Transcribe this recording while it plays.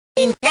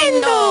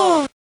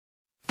Nintendo!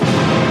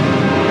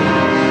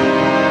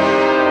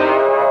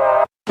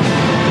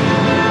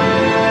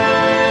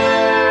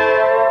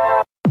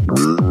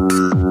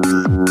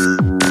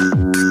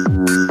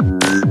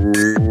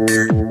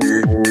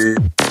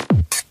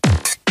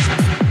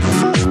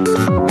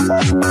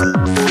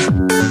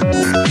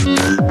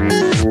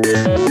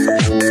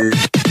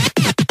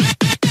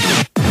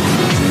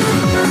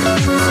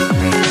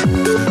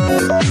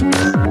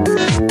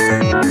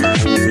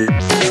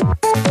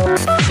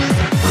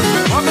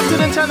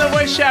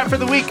 For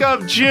the week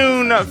of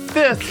June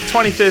 5th,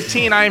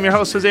 2015, I am your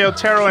host, Jose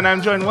Otero, and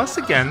I'm joined once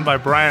again by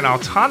Brian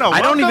Altano.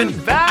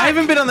 I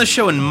haven't been on the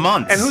show in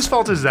months. And whose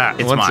fault is that?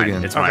 It's once mine.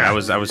 Again. It's mine. I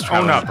was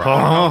trying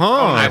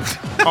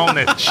to own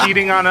it.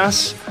 Cheating on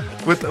us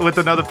with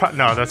another.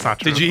 No, that's not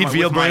true. Did you eat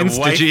veal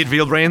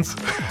brains?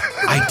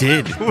 I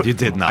did. You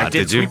did not. I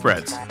did did you?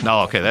 Sweetbreads.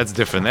 No, okay, that's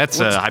different. That's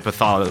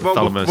hypothalamus.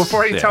 Well,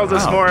 before he tells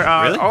us more,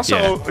 really?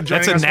 also joining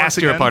that's a us nastier once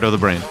again, part of the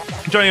brain.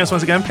 Joining us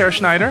once again, Per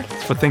Schneider.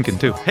 For thinking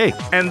too. Hey.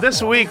 And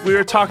this week we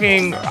were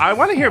talking. I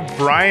want to hear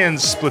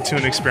Brian's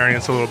Splatoon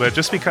experience a little bit,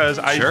 just because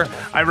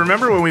I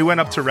remember when we went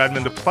up to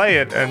Redmond to play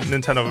it at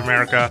Nintendo of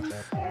America.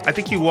 I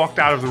think you walked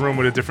out of the room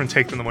with a different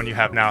take than the one you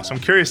have now. So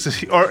I'm curious to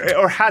see,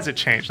 or has it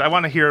changed? I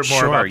want to hear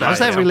more about that. How does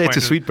that relate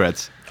to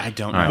Sweetbreads? I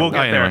don't know. We'll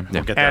get there.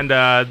 We'll get there.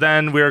 And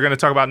then we're going to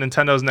talk about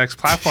Nintendo's next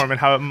platform and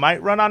how it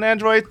might run on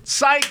Android.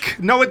 Psych!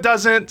 No, it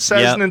doesn't,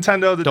 says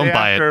Nintendo the day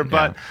after.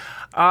 But,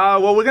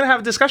 well, we're going to have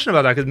a discussion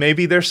about that because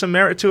maybe there's some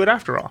merit to it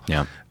after all.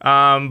 Yeah.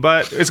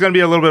 But it's going to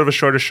be a little bit of a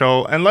shorter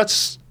show. And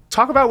let's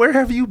talk about where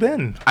have you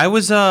been? I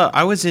was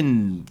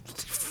in...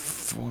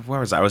 Where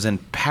was I? I was in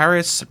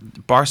Paris,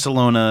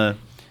 Barcelona...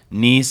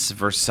 Nice,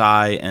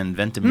 Versailles, and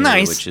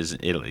Ventimiglia, which is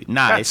Italy.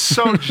 That's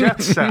so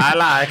jet set. I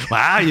like.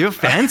 Wow, you're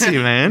fancy,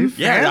 man.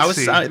 Yeah,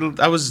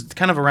 I was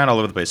kind of around all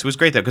over the place. It was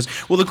great though, because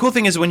the cool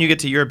thing is when you get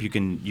to Europe, you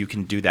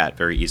can do that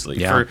very easily.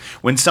 Yeah.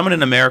 When someone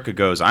in America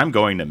goes, "I'm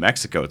going to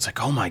Mexico," it's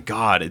like, oh my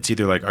god, it's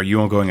either like, are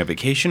you all going on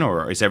vacation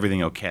or is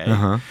everything okay?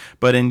 Uh-huh.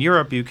 But in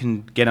Europe, you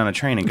can get on a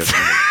train and go.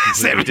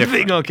 Is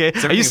everything okay?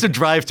 I used to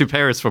drive to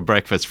Paris for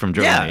breakfast from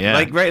Germany. Yeah.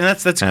 Like right, and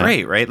that's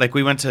great, right? Like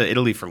we went to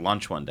Italy for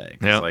lunch one day.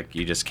 Like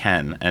you just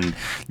can, and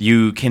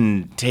you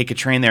can take a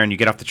train there, and you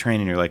get off the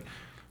train, and you're like,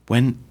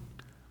 when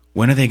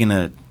do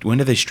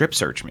they strip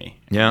search me?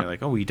 And you're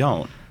like, oh, we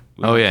don't.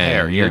 We don't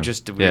care. You're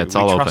just we it's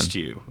all trust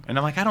open. you. And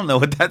I'm like, I don't know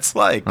what that's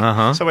like.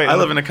 So wait, I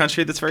live in a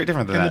country that's very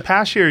different than that. In the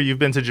past year, you've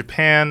been to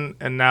Japan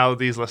and now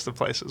these list of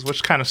places.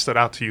 Which kind of stood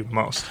out to you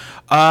most?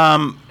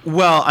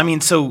 Well, I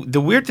mean, so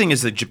the weird thing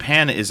is that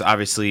Japan is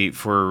obviously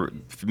for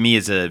me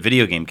as a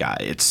video game guy,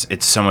 it's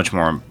so much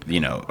more,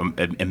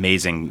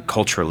 amazing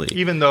culturally.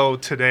 Even though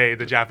today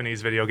the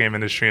Japanese video game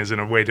industry is in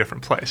a way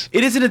different place.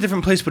 It is in a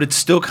different place, but it's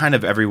still kind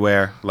of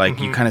everywhere. Like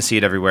you kind of see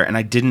it everywhere, and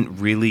I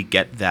didn't really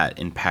get that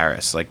in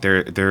Paris. Like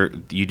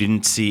you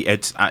didn't see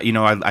it.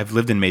 I've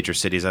lived in major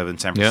cities. I live in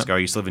San Francisco. I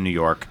used to live in New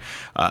York.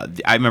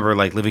 I remember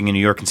like living in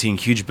New York and seeing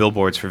huge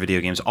billboards for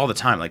video games all the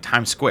time. Like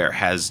Times Square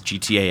has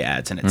GTA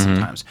ads in it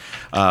sometimes.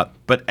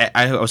 But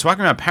I was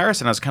walking around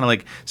Paris and I was kind of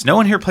like, does no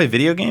one here play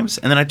video games?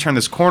 And then I turned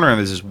this corner and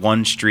there's this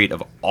one street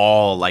of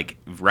all like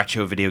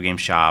retro video game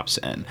shops,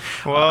 and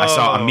I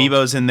saw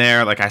Amiibos in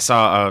there. Like I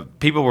saw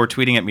people were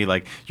tweeting at me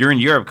like, "You're in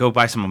Europe, go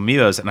buy some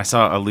Amiibos." And I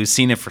saw a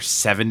Lucina for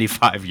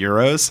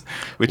 €75,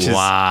 which is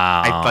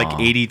like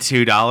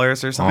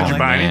 $82 or something. Did you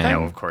buy anything?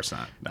 No, of course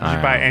not. No. Did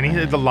you buy any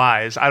of the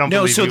lies? I don't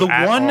believe so you the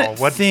at one all.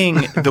 What?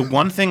 the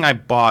one thing I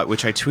bought,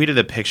 which I tweeted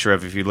a picture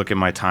of, if you look at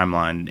my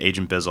timeline,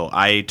 Agent Bizzle,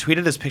 I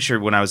tweeted this picture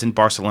when I was in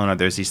Barcelona.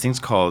 There's these things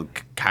called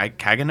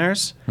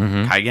Kaigenes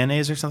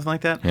or something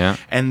like that. Yeah.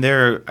 And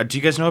they're, do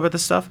you guys know about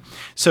this stuff?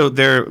 So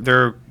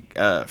they're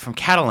from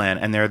Catalan,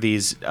 and there are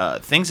these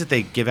things that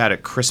they give out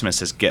at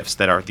Christmas as gifts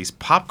that are these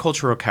pop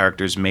cultural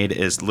characters made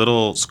as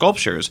little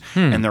sculptures,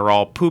 and they're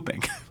all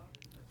pooping.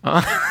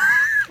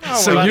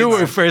 So you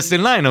were first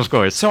in line, of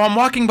course. So I'm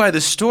walking by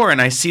the store,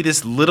 and I see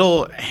this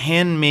little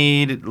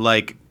handmade,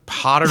 like,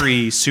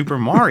 pottery Super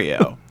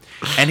Mario.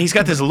 And he's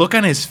got this look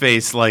on his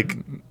face like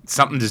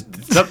something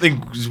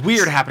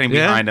weird happening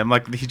behind him.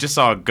 Like he just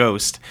saw a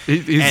ghost.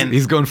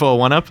 He's going for a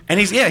one-up? And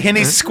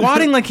he's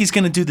squatting like he's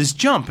going to do this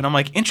jump. And I'm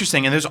like,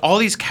 interesting. And there's all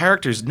these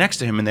characters next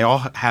to him, and they all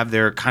have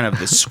their kind of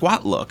this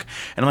squat look.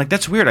 And I'm like,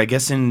 that's weird. I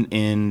guess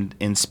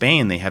in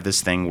Spain they have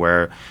this thing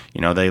where,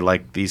 they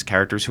like these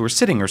characters who are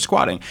sitting or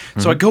squatting.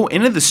 So I go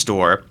into the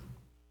store,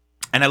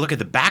 and I look at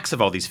the backs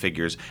of all these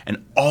figures,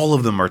 and all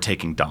of them are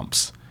taking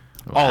dumps.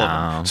 All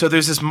of them. So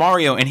there's this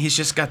Mario, and he's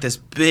just got this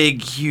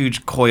big,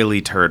 huge,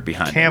 coily turd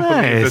behind him.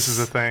 Can't believe this is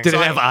a thing. Did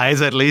it have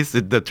eyes at least?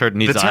 The turd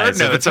needs eyes.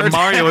 No, if it's a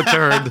Mario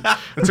turd.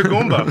 It's a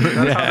Goomba.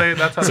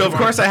 That's how so of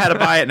course I had to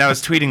buy it, and I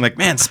was tweeting like,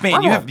 "Man,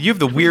 Spain, you have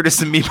the weirdest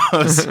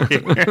Amiibos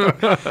here,"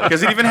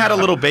 because it even had a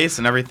little base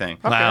and everything.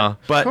 Wow.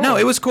 But no,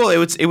 it was cool.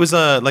 It was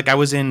like I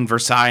was in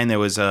Versailles, and there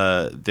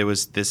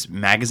was this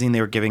magazine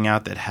they were giving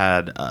out that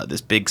had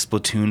this big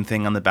Splatoon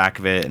thing on the back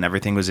of it, and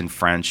everything was in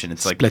French, and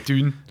it's like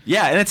Splatoon.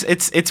 Yeah, and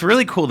it's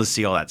really cool to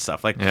see all that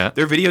stuff. Like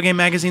their video game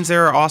magazines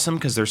there are awesome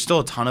because there's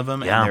still a ton of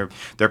them, and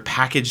they're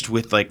packaged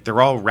with like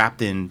they're all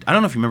wrapped in. I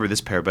don't know if you remember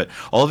this pair, but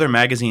all of their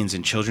magazines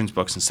and children's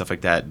books and stuff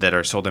like that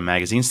are sold in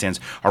magazine stands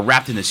are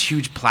wrapped in this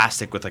huge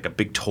plastic with like a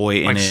big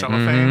toy in it.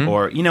 Cellophane?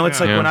 Or it's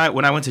like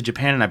when I went to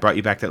Japan and I brought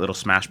you back that little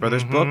Smash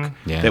Brothers book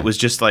that was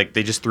just like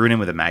they just threw it in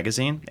with a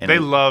magazine. And they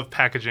love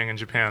packaging in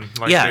Japan.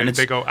 Like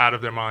they go out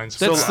of their minds.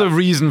 That's the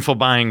reason for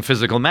buying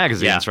physical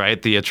magazines,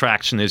 right? The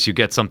attraction is you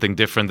get something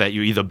different that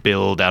you either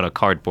build out of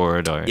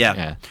cardboard or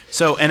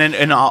So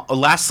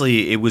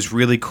lastly, it was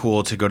really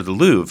cool to go to the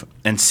Louvre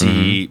and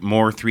see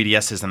more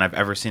 3DSs than I've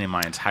ever seen in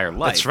my entire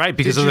life. That's right,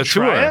 because of the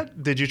tour.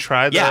 Did you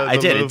try the I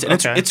did.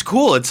 Louvre? It's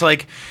cool. It's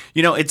like,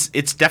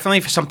 it's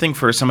definitely something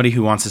for somebody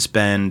who wants to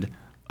spend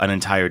an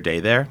entire day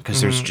there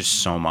because there's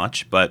just so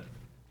much. But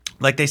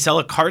like they sell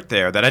a cart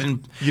there that I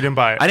didn't. You didn't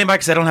buy it. I didn't buy it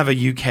because I don't have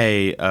a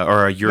UK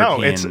or a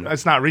European. No,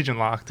 it's not region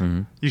locked.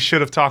 You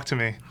should have talked to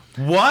me.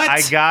 What?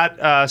 I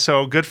got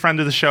so a good friend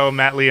of the show,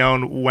 Matt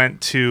Leone,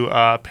 went to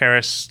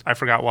Paris. I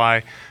forgot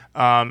why.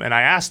 And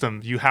I asked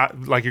him, you're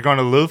going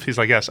to the Louvre? He's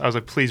like, yes. I was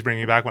like, please bring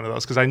me back one of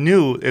those because I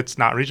knew it's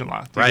not region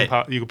locked.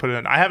 You can put it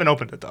in. I haven't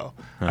opened it though.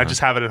 I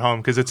just have it at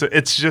home because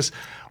it's just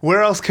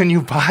where else can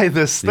you buy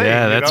this thing?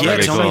 Yeah, that's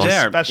it's cool. only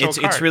there.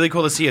 It's really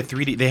cool to see a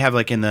 3D. They have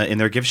like in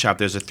their gift shop.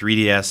 There's a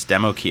 3DS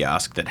demo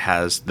kiosk that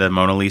has the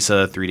Mona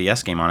Lisa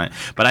 3DS game on it.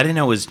 But I didn't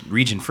know it was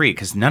region free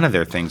because none of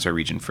their things are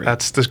region free.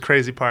 That's the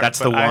crazy part. That's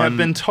the one. I have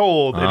been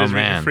told it is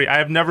region free. I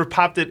have never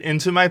popped it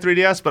into my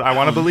 3DS, but I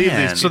want to believe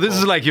these people. So this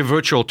is like your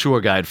virtual tour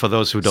guide for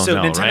those who don't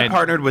know, Nintendo right?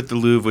 partnered with the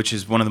Louvre, which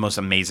is one of the most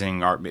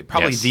amazing art,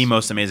 probably the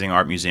most amazing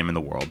art museum in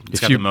the world. It's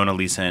got the Mona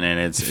Lisa in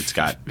it. It's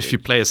got. If you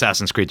play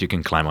Assassin's Creed, you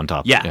can climb on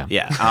top. Yeah.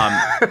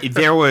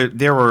 There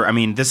were. I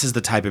mean, this is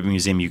the type of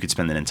museum you could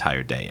spend an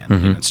entire day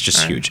in. It's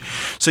just huge.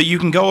 So you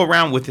can go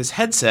around with this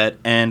headset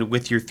and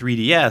with your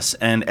 3DS,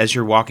 and as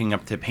you're walking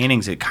up to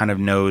paintings, it kind of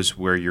knows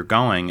where you're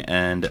going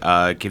and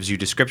gives you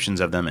descriptions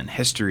of them and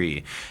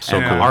history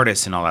and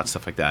artists and all that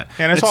stuff like that.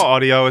 And it's all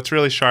audio. It's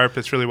really sharp.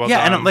 It's really well done.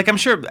 Yeah, and like I'm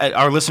sure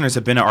our listeners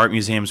have been to art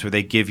museums where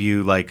they give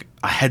you like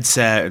a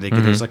headset or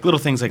there's like little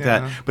things like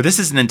that. But this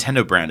is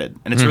Nintendo branded,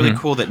 and it's really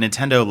cool that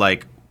Nintendo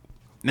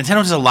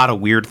does a lot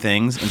of weird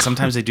things, and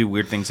sometimes they do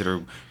weird things that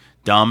are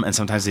dumb, and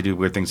sometimes they do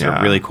weird things that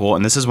are really cool,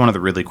 and this is one of the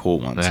really cool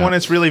ones. It's one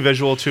that's really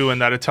visual too, in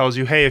that it tells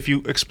you, hey, if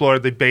you explore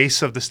the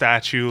base of the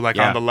statue, like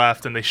on the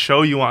left, and they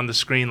show you on the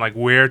screen like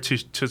where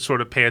to sort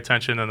of pay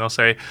attention, and they'll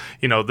say,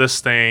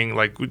 this thing,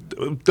 like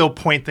they'll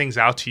point things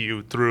out to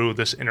you through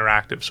this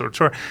interactive sort of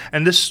tour.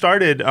 And this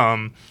started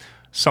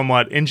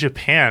somewhat in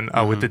Japan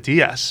with the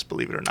DS,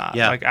 believe it or not.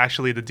 Like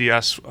actually the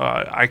DS,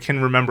 I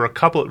can remember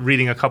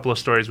reading a couple of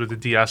stories where the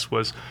DS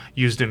was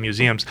used in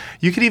museums.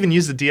 You could even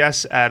use the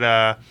DS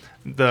at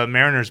the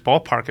Mariners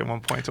ballpark at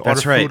one point to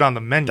order food on the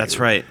menu. That's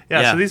right.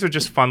 Yeah, so these are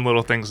just fun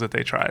little things that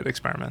they tried,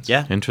 experiments.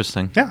 Yeah.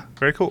 Interesting. Yeah,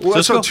 very cool.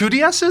 So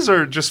 2DSs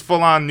or just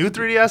full-on new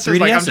 3DSs? 3DSs.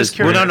 Like, I'm just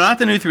curious. Well, no, not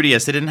the new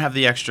 3DS. They didn't have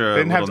the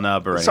extra little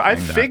nub or anything. So I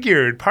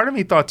figured, part of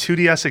me thought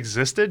 2DS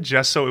existed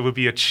just so it would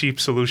be a cheap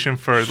solution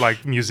for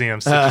like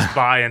museums to just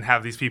buy and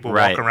have these people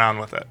walk around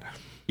with it.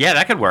 Yeah,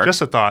 that could work.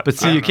 Just a thought. But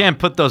see, you can't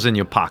put those in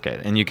your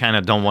pocket, and you kind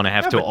of don't want to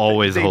have to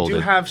always hold it. They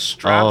do have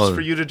straps for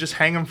you to just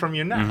hang them from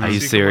your neck. Are you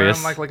so you serious?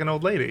 Can wear them like an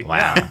old lady.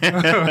 Wow.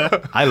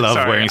 I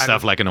love wearing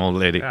stuff like an old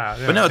lady.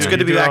 But no, it's good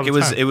to be back. It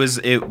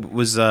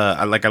was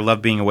like I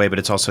love being away, but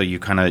it's also you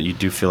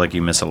do feel like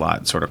you miss a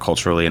lot sort of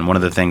culturally. And one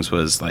of the things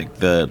was like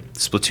the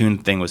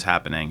Splatoon thing was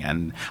happening,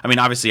 and I mean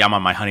obviously I'm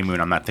on my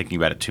honeymoon. I'm not thinking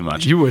about it too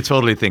much. You were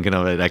totally thinking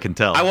of it. I can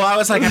tell. I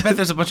was like, I bet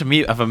there's a bunch of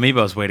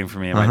amiibos waiting for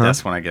me at my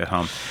desk when I get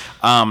home.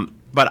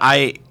 But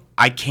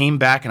I came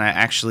back and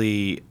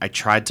I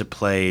tried to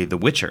play The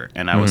Witcher,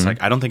 and I was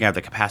like, I don't think I have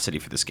the capacity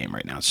for this game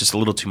right now. It's just a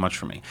little too much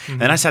for me.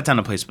 Then I sat down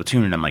to play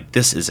Splatoon, and I'm like,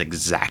 this is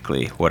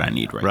exactly what I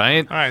need right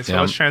now. All right, so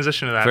let's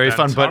transition to that. Very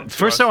fun. But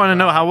first I want to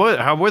know,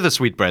 how were the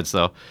sweetbreads,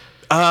 though?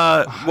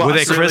 Were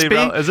they crispy?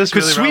 Really is this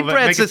really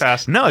sweetbreads Make it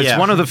fast. No, it's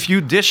one of the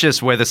few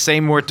dishes where the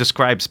same word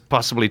describes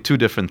possibly two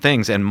different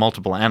things and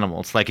multiple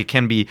animals. Like it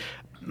can be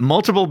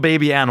multiple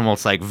baby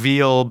animals like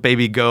veal,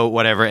 baby goat,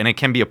 whatever, and it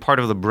can be a part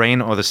of the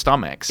brain or the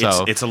stomach.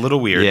 So it's a little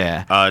weird.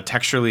 Yeah.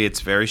 Texturally, it's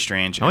very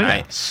strange. Oh,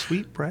 yeah.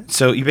 Sweetbread?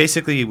 So you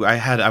basically,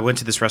 I went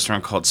to this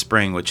restaurant called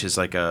Spring, which is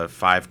like a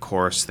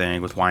 5-course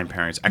thing with wine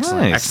pairings.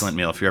 Excellent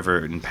meal. If you're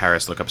ever in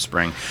Paris, look up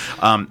Spring.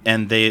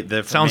 And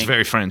sounds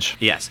very French.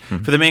 Yes.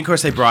 For the main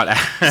course, they brought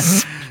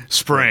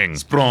Spring.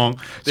 It's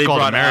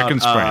called American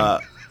Spring.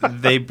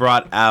 They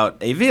brought out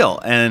a veal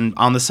and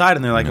on the side,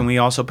 and they're like, and we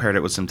also paired it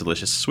with some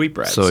delicious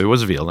sweetbreads. So it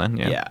was veal then,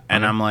 yeah.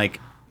 And I'm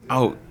like,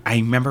 oh, I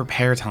remember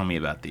Pear telling me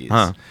about these,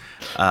 and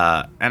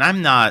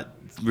I'm not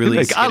really.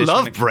 Like, I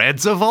love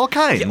breads of all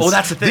kinds. Yeah, well,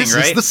 that's the thing, this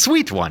right? This is the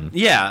sweet one.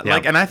 Yeah,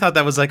 like, and I thought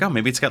that was like, oh,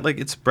 maybe it's got like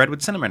it's bread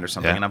with cinnamon or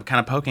something, and I'm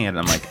kind of poking it, and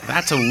I'm like,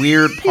 that's a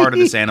weird part of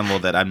this animal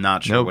that I'm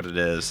not sure what it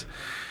is.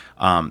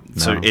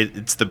 So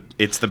it's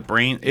the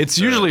brain. It's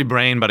usually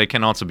brain, but it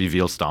can also be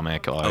veal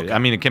stomach. Or I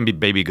mean, it can be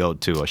baby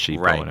goat too, or sheep.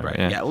 Or whatever.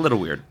 Right. Yeah, a little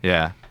weird.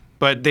 Yeah.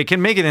 but they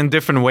can make it in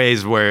different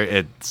ways where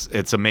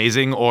it's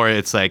amazing, or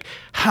it's like,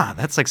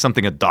 that's like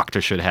something a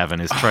doctor should have in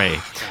his tray.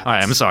 All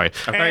right, I'm sorry.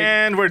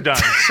 And we're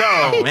done.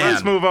 So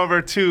let's move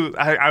over to.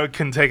 I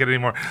couldn't take it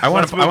anymore. I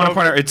want to point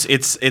out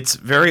it's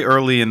very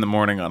early in the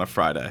morning on a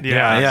Friday.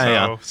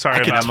 Yeah.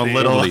 Sorry about I'm a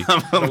little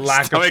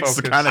lack of focus.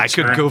 I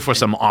could go for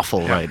some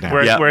awful right now.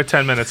 We're at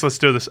 10 minutes. Let's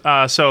do this.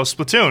 So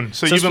Splatoon.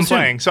 So you've been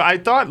playing. So I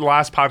thought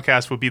last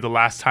podcast would be the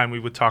last time we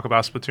would talk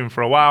about Splatoon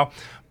for a while,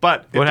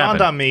 but it dawned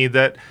on me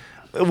that.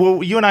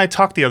 Well, you and I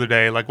talked the other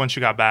day, like once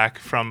you got back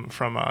from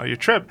your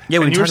trip.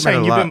 Yeah, and you were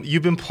saying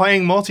you've been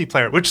playing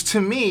multiplayer, which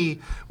to me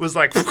was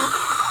like,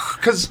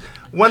 because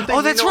one thing.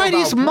 Oh, that's right.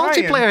 He's a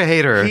multiplayer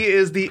hater. He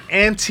is the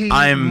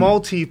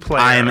anti-multiplayer.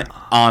 I'm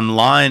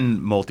online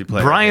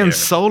multiplayer. Brian hater.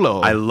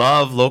 Solo. I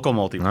love local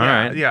multiplayer. All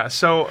right. Yeah.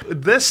 So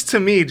this to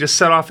me just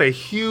set off a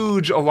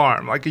huge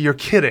alarm. Like you're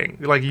kidding.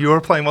 Like you're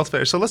playing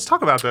multiplayer. So let's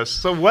talk about this.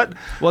 So what?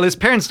 Well, his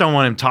parents don't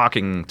want him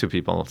talking to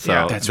people.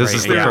 So That's this right.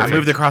 is the I perfect.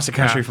 moved across the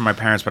country from my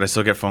parents, but I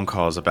still get phone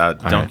calls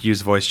about don't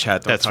use voice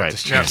chat. Don't That's talk right. to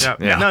strangers.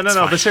 Yeah.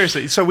 No. But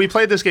seriously, so we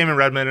played this game in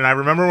Redmond, and I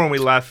remember when we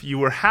left, you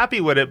were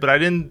happy with it, but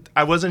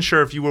I wasn't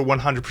sure if you were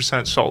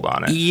 100% sold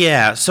on it.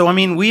 Yeah. So I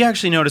mean, we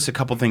actually noticed a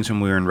couple things when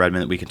we were in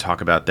Redmond that we could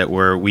talk about. That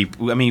were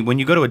when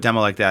you go to a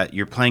demo like that,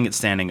 you're playing it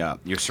standing up.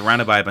 You're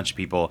surrounded by a bunch of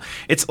people.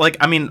 It's like,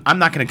 I'm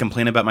not going to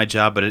complain about my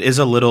job, but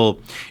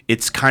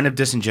it's kind of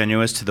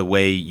disingenuous to the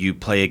way you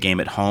play a game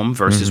at home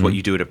versus what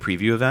you do at a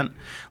preview event.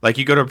 Like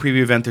you go to a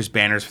preview event, there's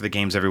banners for the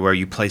games everywhere.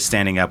 You play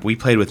standing up. We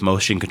played with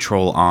motion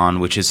control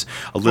on, which is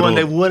a little. Well, and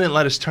they wouldn't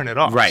let us turn it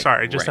off. Right.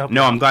 Sorry, just right. help.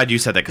 No, I'm glad you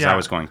said that because I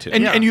was going to.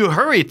 And you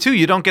hurry too.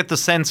 You don't get the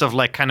sense of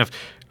like kind of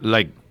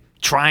like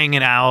trying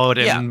it out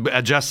and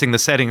adjusting the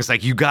settings.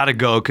 Like you got to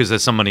go because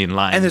there's somebody in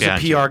line. And there's a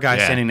PR guy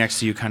standing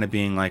next to you, kind of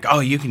being like, "Oh,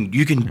 you can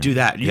do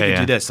that. You can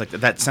do this." Like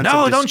that sense.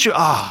 No, of don't you?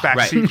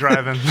 Backseat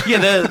driving.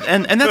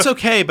 and that's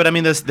okay. But I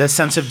mean, the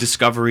sense of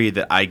discovery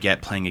that I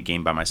get playing a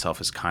game by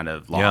myself is kind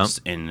of lost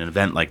in an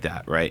event like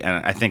that, right?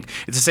 And I think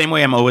it's the same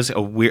way I'm always a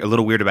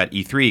little weird about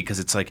E3 because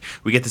it's like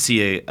we get to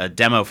see a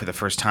demo for the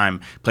first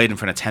time played in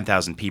front of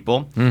 10,000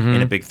 people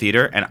in a big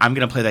theater, and I'm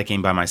going to play that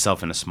game by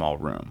myself in a small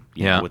room,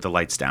 you know, with the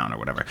lights down or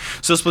whatever.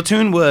 So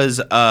Splatoon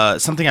was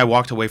something I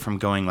walked away from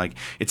going like,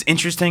 it's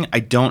interesting. I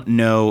don't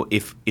know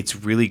if it's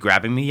really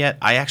grabbing me yet.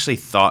 I actually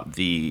thought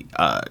the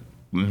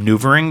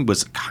maneuvering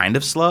was kind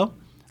of slow.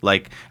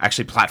 Like,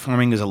 actually,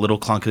 platforming is a little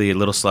clunky, a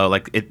little slow.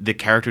 Like, the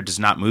character does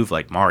not move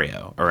like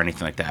Mario or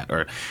anything like that,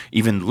 or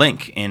even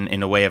Link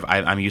in a way of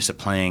I'm used to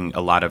playing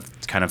a lot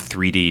of kind of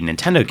 3D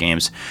Nintendo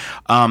games.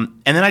 And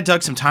then I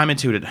dug some time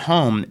into it at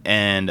home,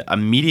 and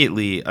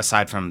immediately,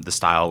 aside from the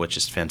style, which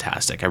is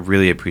fantastic, I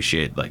really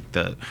appreciate like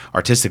the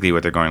artistically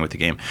where they're going with the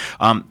game.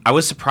 I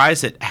was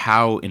surprised at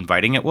how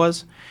inviting it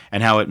was,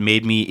 and how it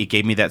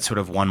gave me that sort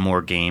of one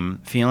more game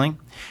feeling.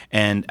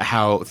 And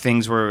how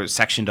things were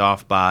sectioned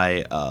off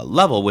by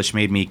level, which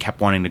made me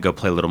kept wanting to go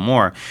play a little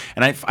more.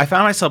 And I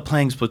found myself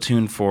playing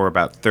Splatoon for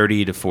about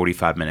 30 to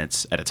 45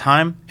 minutes at a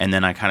time, and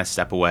then I kind of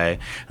step away,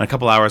 and a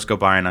couple hours go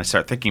by, and I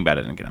start thinking about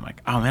it again. I'm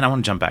like, oh man, I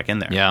want to jump back in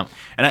there. Yeah.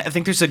 And I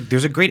think there's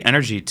a great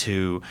energy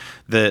to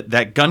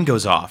that gun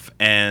goes off,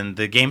 and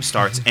the game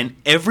starts, and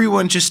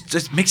everyone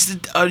just makes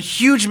a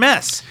huge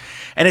mess.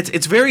 And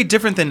it's very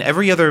different than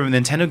every other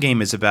Nintendo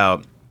game is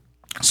about.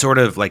 Sort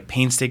of like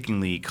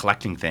painstakingly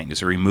collecting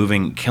things or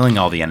killing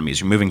all the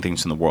enemies, removing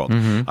things from the world.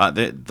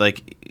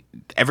 Like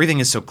everything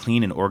is so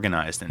clean and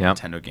organized in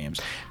Nintendo games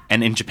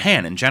and in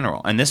Japan in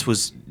general. And this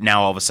was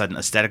now all of a sudden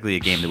aesthetically a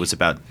game that was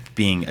about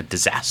being a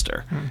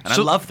disaster. And I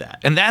love that.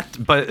 And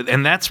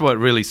that's what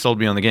really sold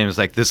me on the game is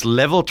like this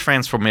level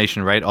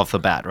transformation right off the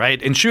bat,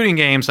 right? In shooting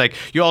games, like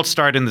you all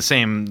start at the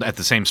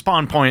same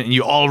spawn point and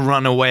you all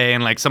run away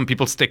and like some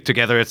people stick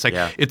together. It's like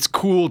it's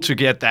cool to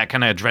get that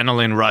kind of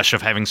adrenaline rush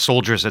of having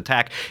soldiers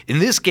attack. In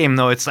this game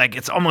though, it's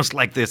almost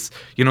like this,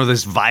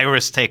 this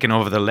virus taking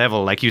over the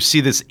level. Like you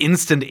see this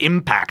instant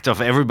impact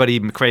of everybody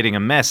creating a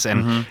mess,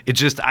 and it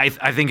just I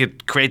think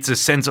it creates a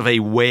sense of a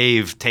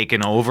wave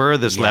taking over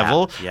this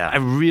level. Yeah. I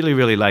really,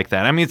 really like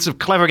that. I mean, it's a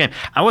clever game.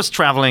 I was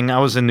traveling. I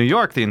was in New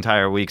York the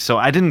entire week, so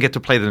I didn't get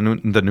to play the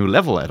new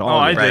level at all. Oh,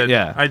 I did.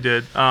 Yeah, I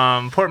did.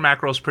 Port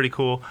Mackerel's pretty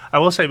cool. I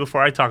will say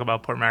before I talk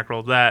about Port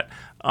Mackerel that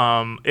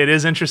it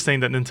is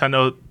interesting that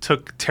Nintendo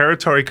took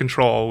territory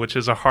control, which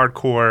is a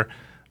hardcore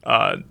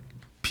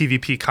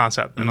PvP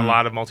concept in a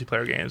lot of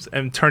multiplayer games,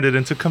 and turned it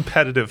into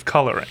competitive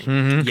coloring.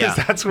 Because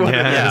that's what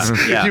it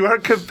is. Yeah. You are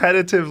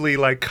competitively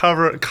like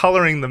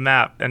coloring the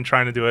map and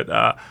trying to do it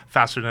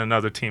faster than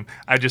another team.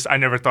 I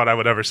never thought I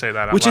would ever say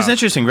that out Which loud. is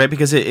interesting, right?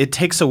 Because it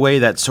takes away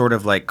that sort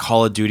of like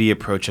Call of Duty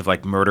approach of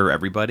like murder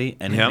everybody,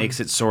 and it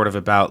makes it sort of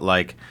about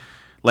like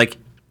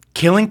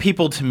killing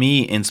people. To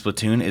me in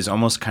Splatoon is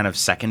almost kind of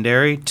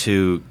secondary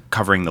to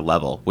covering the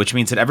level, which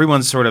means that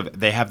everyone's sort of,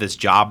 they have this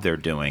job they're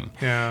doing.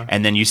 Yeah.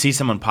 And then you see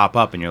someone pop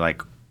up and you're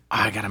like,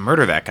 I gotta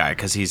murder that guy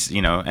because he's,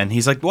 and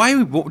he's like,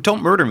 why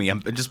don't murder me?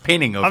 I'm just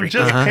painting over here. I'm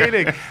just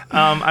painting.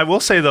 I will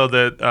say though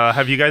that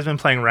have you guys been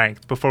playing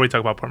ranked before we talk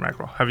about Port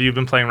Mackerel? Have you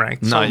been playing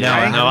ranked? No,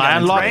 I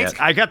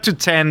unlocked. I got to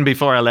 10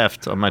 before I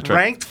left on my trip.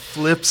 Ranked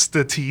flips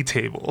the T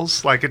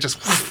tables. Like it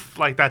just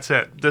like that's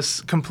it.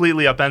 This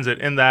completely upends it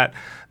in that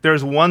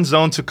there's one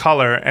zone to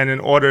color, and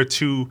in order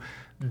to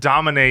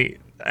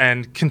dominate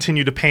and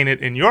continue to paint it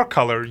in your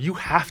color, you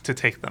have to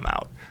take them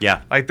out.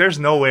 Yeah. Like there's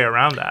no way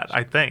around that,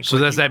 I think. So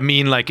does that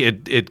mean like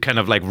it kind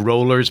of like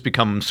rollers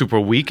become super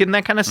weak in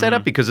that kind of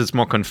setup because it's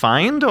more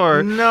confined,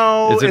 or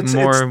no, is it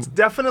more... it's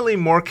definitely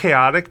more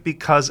chaotic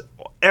because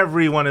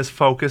everyone is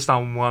focused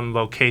on one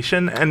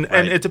location, and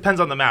it depends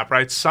on the map,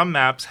 right? Some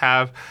maps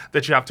have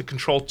that you have to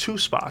control 2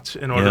 spots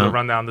in order to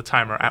run down the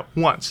timer at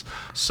once.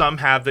 Some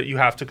have that you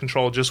have to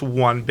control just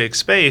one big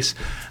space.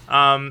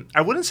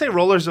 I wouldn't say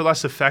rollers are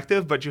less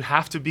effective, but you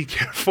have to be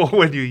careful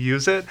when you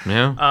use it.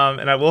 Yeah.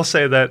 And I will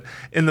say that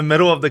in the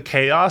middle of the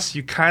chaos,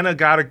 you kind of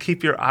got to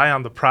keep your eye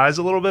on the prize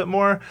a little bit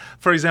more.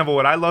 For example,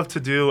 what I love to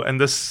do,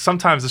 and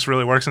sometimes this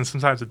really works and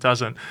sometimes it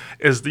doesn't,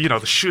 is the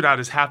shootout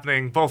is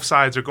happening, both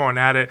sides are going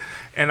at it,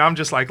 and I'm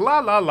just like la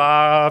la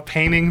la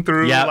painting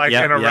through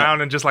and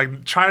around and just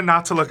like trying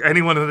not to look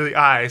anyone in the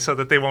eye so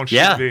that they won't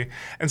shoot me.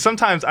 And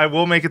sometimes I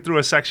will make it through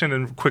a section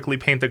and quickly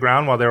paint the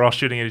ground while they're all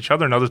shooting at each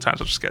other, and other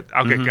times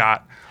I'll get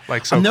got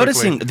like so. I'm quickly.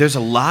 noticing there's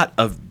a lot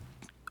of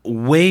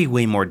way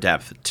more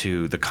depth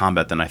to the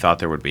combat than I thought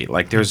there would be.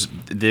 Like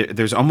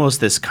there's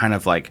almost this kind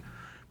of like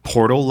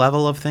Portal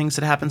level of things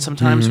that happen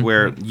sometimes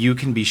where you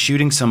can be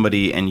shooting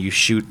somebody and you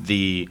shoot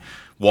the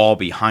wall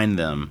behind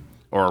them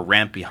or a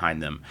ramp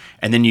behind them,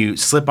 and then you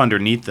slip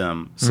underneath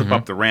them, slip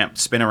up the ramp,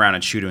 spin around,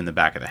 and shoot him in the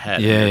back of the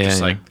head.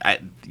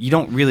 You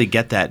don't really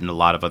get that in a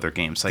lot of other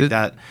games like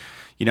that.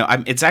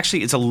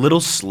 It's a little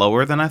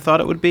slower than I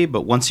thought it would be,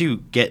 but once you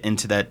get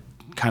into that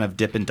kind of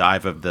dip and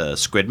dive of the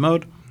squid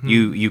mode,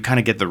 you kind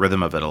of get the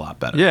rhythm of it a lot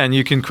better. Yeah, and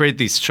you can create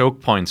these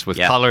choke points with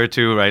color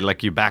too, right?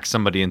 Like you back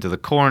somebody into the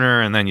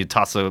corner and then you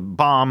toss a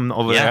bomb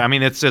over there. I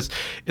mean, it's just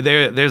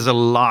there's a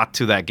lot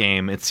to that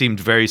game. It seemed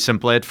very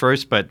simple at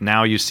first, but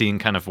now you're seeing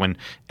kind of when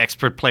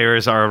expert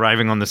players are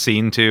arriving on the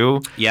scene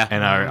too,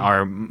 and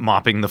are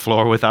mopping the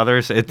floor with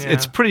others.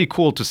 It's pretty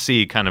cool to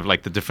see kind of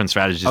like the different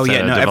strategies.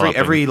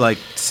 Every like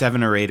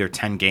 7 or 8 or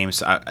 10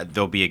 games,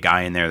 there'll be a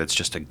guy in there that's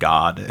just a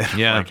god.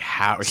 Yeah, like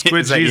how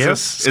Squid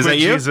Jesus? Is that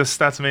you? Jesus,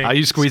 that's me. Are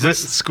you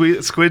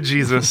Squid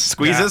Jesus.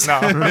 Squeezes?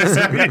 Yeah,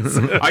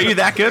 no. Are you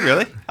that good,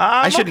 really?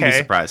 I shouldn't be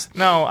surprised.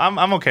 No,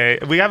 I'm okay.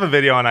 We have a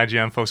video on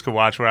IGN folks could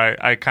watch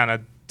where I kind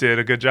of did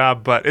a good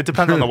job, but it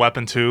depends on the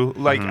weapon too.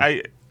 Like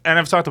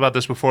I've talked about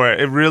this before.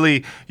 It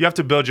really, you have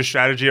to build your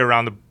strategy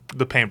around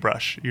the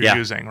paintbrush you're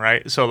using,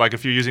 right? So like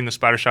if you're using the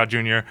Splattershot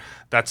Junior,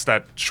 that's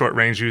that short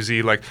range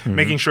Uzi, like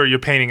making sure you're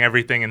painting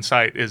everything in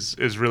sight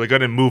is really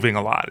good, and moving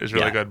a lot is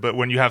really good. But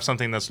when you have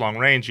something that's long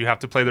range, you have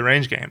to play the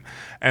range game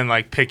and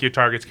like pick your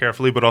targets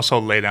carefully, but also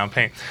lay down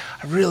paint.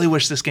 I really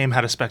wish this game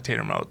had a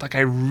spectator mode. Like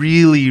I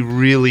really,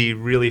 really,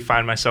 really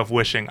find myself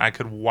wishing I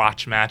could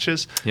watch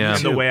matches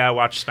in the way I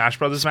watch Smash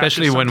Brothers matches.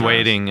 Especially when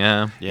waiting,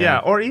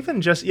 or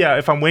even just,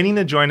 if I'm waiting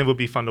to join, it would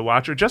be fun to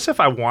watch. Or just if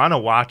I want to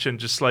watch and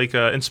just like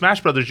in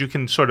Smash Brothers, you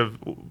can sort of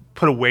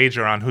put a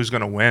wager on who's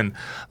going to win.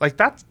 Like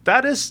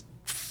that is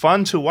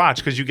fun to watch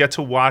because you get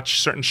to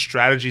watch certain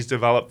strategies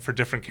develop for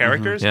different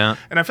characters. And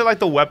I feel like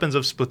the weapons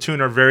of Splatoon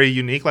are very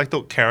unique, like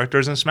the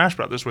characters in Smash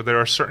Brothers, where there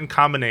are certain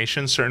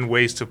combinations, certain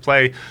ways to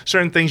play,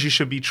 certain things you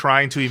should be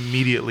trying to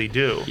immediately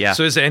do.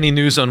 So is there any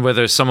news on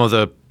whether some of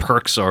the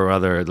perks or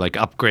other like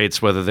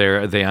upgrades,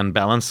 whether they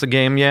unbalance the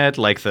game yet,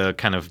 like the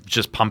kind of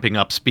just pumping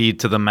up speed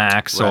to the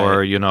max,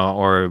 or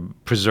or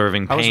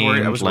preserving pain?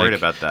 I was worried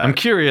about that. I'm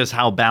curious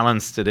how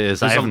balanced it is.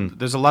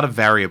 There's a lot of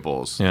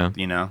variables.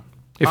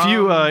 If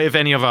you, if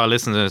any of our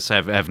listeners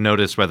have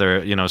noticed whether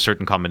a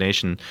certain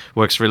combination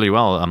works really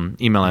well,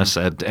 email us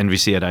at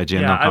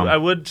nvc@ign.com. I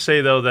would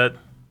say though that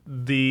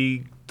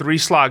the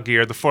 3-slot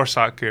gear, the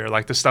 4-slot gear,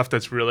 like the stuff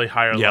that's really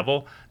higher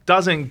level,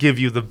 doesn't give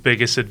you the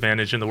biggest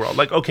advantage in the world.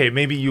 Like, okay,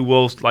 maybe you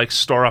will like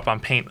store up on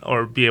paint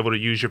or be able to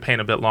use your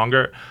paint a bit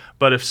longer,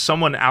 but if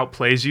someone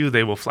outplays you,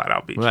 they will flat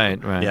out beat you.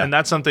 Right. And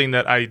that's something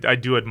that I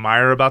do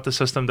admire about the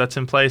system that's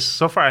in place.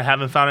 So far, I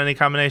haven't found any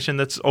combination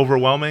that's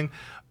overwhelming.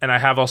 And I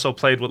have also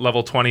played with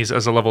level 20s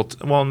as a level,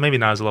 well, maybe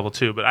not as a level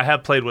 2, but I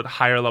have played with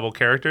higher level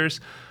characters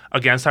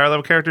against higher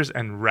level characters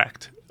and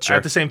wrecked.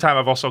 At the same time,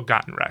 I've also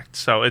gotten wrecked.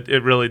 So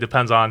it really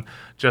depends on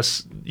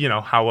just,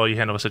 how well you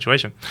handle a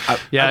situation.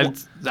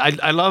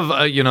 I love,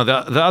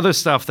 the other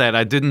stuff that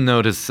I didn't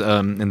notice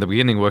in the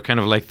beginning were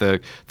kind of like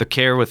the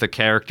care with the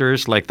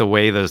characters, like the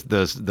way the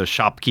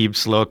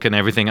shopkeeps look and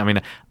everything. I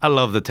mean, I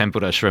love the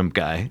tempura shrimp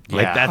guy.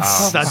 Like,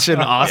 that's such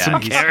an awesome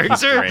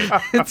character.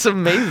 It's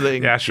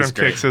amazing. Yeah, Shrimp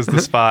Kicks is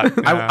the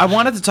spot. I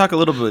wanted to talk a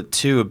little bit,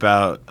 too,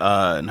 about,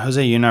 and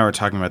Jose, you and I were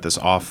talking about this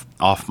off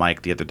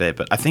mic the other day,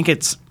 but I think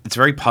it's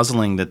very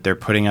puzzling that they're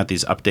putting out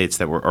these updates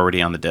that were already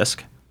on the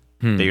disc.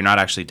 that you're not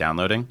actually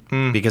downloading,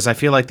 because I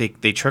feel like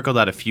they trickled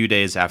out a few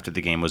days after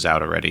the game was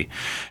out already,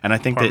 and I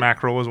think Port that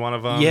Mackerel was one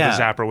of them. Yeah,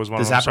 the Zapper was one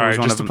the of them. Zapper Sorry, was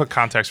one just of to them. put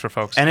context for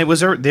folks. And it was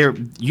there.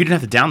 You didn't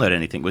have to download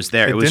anything. It was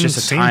there. It was didn't just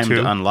a seem timed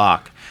to.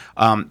 unlock.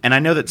 And I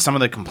know that some of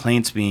the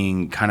complaints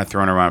being kind of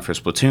thrown around for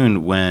Splatoon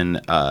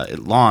when it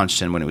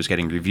launched and when it was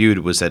getting reviewed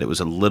was that it was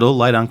a little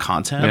light on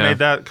content. I made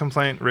that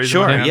complaint. Raising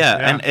Sure, my hand. yeah.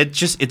 And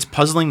it's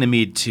puzzling to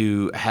me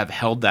to have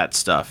held that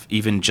stuff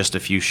even just a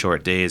few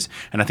short days.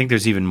 And I think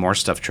there's even more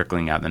stuff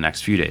trickling out in the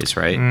next few days,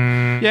 right?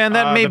 Yeah, and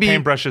that maybe the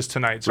paintbrush is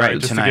tonight. Sorry, Right,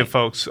 just tonight. to give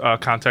folks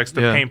context,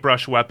 the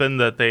paintbrush weapon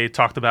that they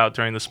talked about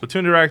during the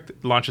Splatoon Direct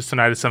launches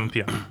tonight at 7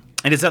 p.m.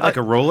 And is that like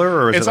a roller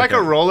or is It's it like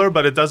a roller,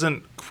 but it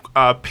doesn't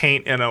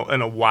paint in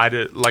a wide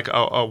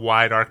a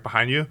wide arc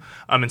behind you.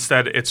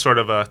 Instead, it's sort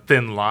of a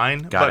thin line.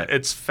 Got but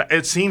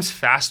it seems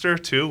faster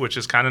too, which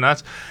is kind of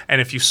nuts.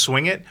 And if you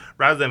swing it,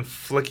 rather than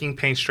flicking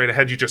paint straight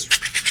ahead, you just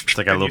It's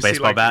like a little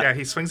baseball bat. Yeah,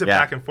 he swings it Yeah.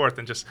 back and forth,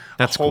 and just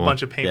That's a whole cool.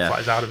 bunch of paint Yeah.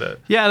 flies out of it.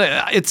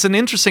 Yeah, it's an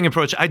interesting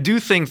approach. I do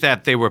think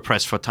that they were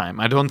pressed for time.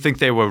 I don't think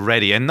they were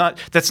ready, and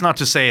that's not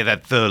to say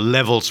that the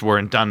levels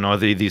weren't done or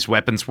these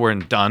weapons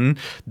weren't done.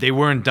 They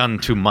weren't done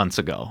 2 months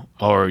ago,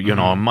 or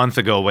a month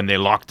ago when they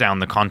locked down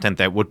the content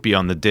that would be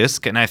on the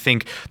disc. And I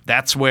think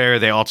that's where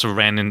they also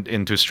ran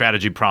into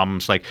strategy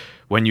problems, like.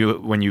 When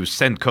you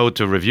send code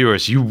to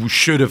reviewers, you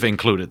should have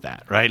included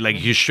that, right?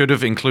 Like you should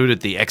have included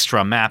the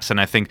extra maps,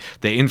 and I think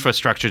the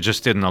infrastructure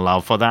just didn't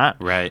allow for that.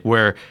 Right.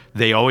 Where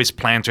they always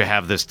plan to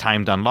have this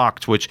timed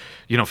unlocked, which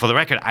for the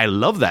record, I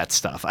love that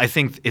stuff. I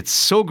think it's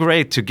so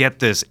great to get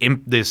this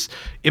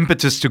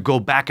impetus to go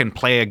back and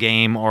play a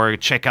game or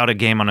check out a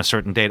game on a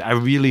certain date. I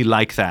really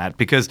like that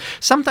because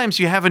sometimes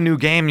you have a new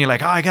game, you're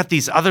like, oh, I got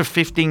these other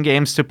 15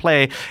 games to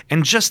play,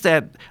 and just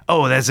that,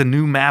 oh, there's a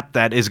new map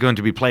that is going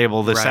to be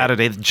playable this Right.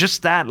 Saturday.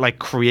 Just that like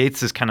creates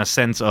this kind of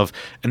sense of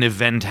an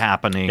event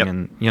happening. Yep.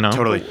 And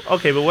Totally.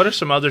 Okay, but what are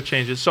some other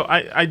changes? So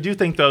I do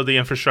think though the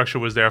infrastructure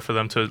was there for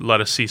them to let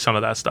us see some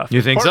of that stuff.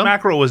 You think Port so?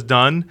 Mackerel was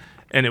done,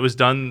 and it was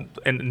done,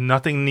 and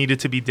nothing needed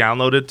to be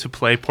downloaded to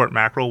play Port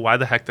Mackerel. Why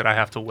the heck did I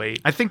have to wait?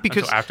 I think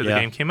because- until after the Yeah.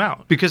 game came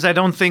out. because I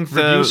don't think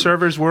the Review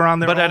servers were on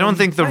their But I don't own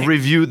think the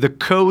thing. the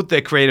code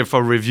they created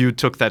for review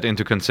took that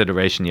into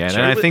consideration yet.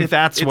 And I But think it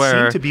that's it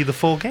where seemed to be the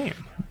full game.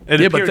 It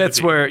yeah, but appeared to that's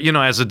be.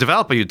 where as a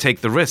developer you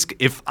take the risk.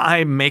 If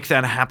I make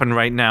that happen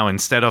right now,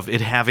 instead of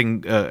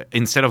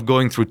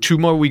going through 2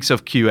 more weeks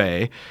of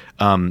QA,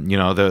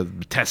 the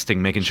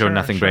testing, making sure Sure,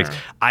 nothing breaks, sure.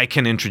 I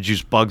can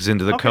introduce bugs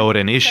into the code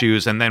and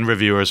issues, and then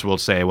reviewers will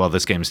say, well,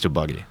 this game's too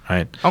buggy,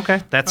 right?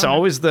 Okay. That's Okay.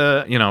 always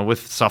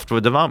with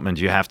software development,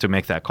 you have to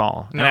make that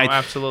call. No,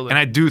 absolutely. And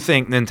I do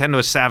think Nintendo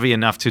is savvy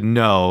enough to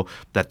know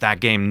that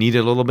game needed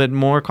a little bit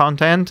more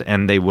content,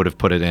 and they would have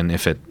put it in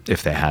if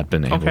they had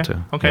been able Okay. to.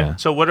 Okay. Yeah.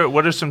 So what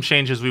are some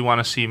changes we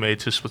want to see made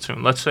to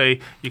Splatoon? Let's say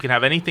you can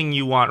have anything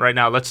you want right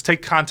now. Let's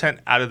take content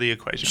out of the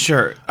equation.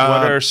 Sure.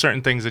 What are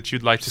certain things that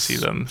you'd like to see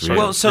them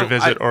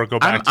revisit or go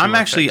back to? I'm or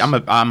actually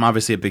fix? I'm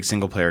obviously a big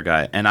single player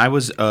guy, and I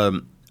was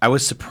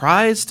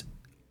surprised.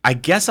 I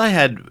guess I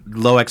had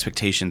low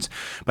expectations,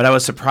 but I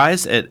was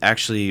surprised at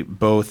actually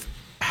both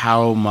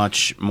how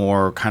much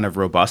more kind of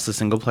robust the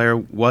single player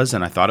was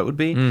than I thought it would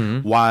be,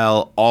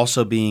 while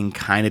also being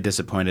kind of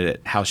disappointed at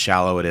how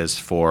shallow it is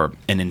for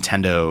a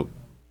Nintendo,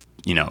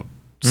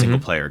 single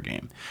player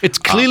game.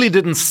 It clearly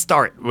didn't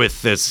start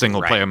with this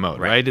single player mode,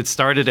 right. right? It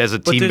started as a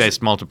But there's-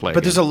 team-based multiplayer.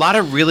 But there's a lot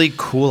of really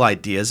cool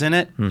ideas in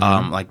it,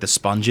 like the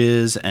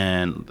sponges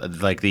and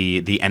like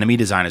the enemy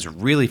design is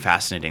really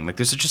fascinating. Like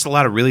there's just a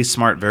lot of really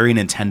smart, very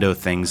Nintendo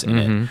things in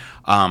it.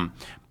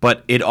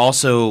 But it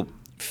also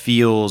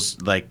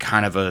feels like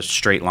kind of a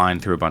straight line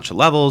through a bunch of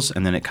levels,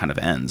 and then it kind of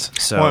ends.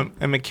 So Well,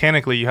 and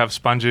mechanically, you have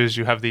sponges,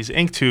 you have these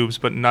ink tubes,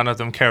 but none of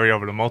them carry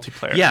over to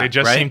multiplayer. Yeah, they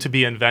just right? seem to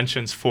be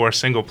inventions for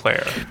single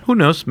player. Who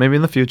knows? Maybe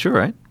in the future,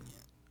 right?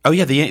 oh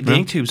yeah, the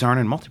ink tubes aren't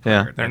in multiplayer.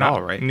 Yeah. They're at not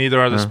all, right?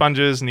 Neither are the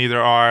sponges.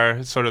 Neither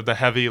are sort of the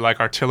heavy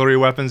artillery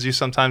weapons you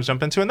sometimes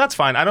jump into, and that's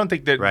fine. I don't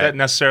think that, Right. that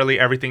necessarily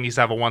everything needs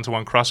to have a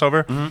one-to-one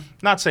crossover.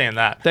 Not saying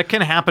that. That can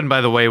happen, by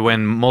the way,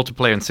 when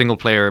multiplayer and single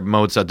player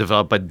modes are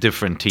developed by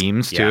different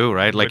teams too, Yeah.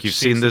 right? Like Which you've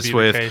seen seems to this be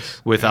the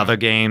with case. other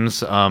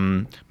games,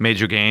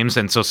 major games,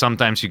 and so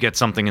sometimes you get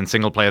something in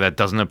single player that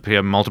doesn't appear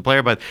in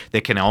multiplayer, but they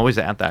can always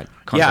add that.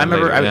 Yeah, I content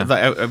remember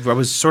later, I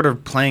was sort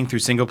of playing through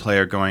single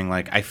player going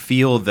like, I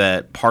feel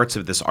that parts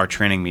of this are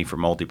training me for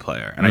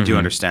multiplayer. And I do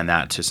understand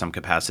that to some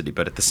capacity.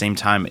 But at the same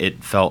time,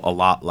 it felt a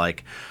lot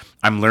like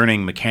I'm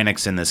learning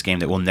mechanics in this game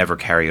that will never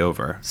carry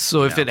over.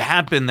 So if it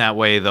had been that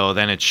way, though,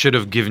 then it should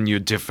have given you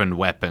different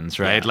weapons,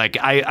 right? Yeah. Like,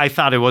 I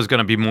thought it was going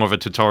to be more of a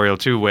tutorial,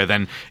 too, where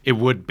then it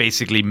would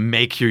basically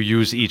make you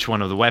use each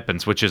one of the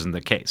weapons, which isn't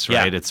the case,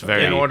 right? Yeah. It's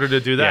very... In order to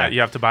do that, yeah.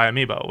 you have to buy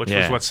Amiibo, which Yeah.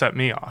 was what set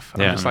me off.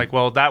 Yeah. I'm just like,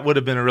 well, that would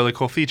have been a really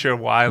cool feature.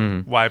 Why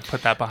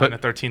put that behind a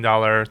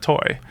 $13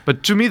 toy?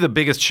 But to me, the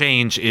biggest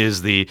change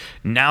is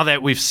now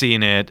that we've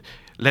seen it,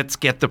 let's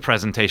get the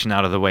presentation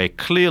out of the way.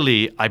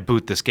 Clearly, I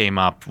boot this game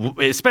up,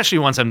 especially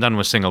once I'm done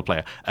with single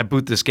player. I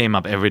boot this game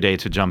up every day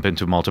to jump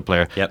into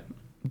multiplayer. Yep.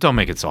 Don't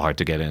make it so hard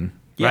to get in.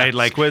 right?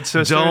 Like, Squid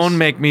Sisters. don't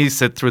make me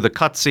sit through the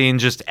cutscene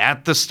just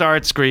at the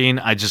start screen.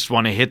 I just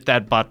want to hit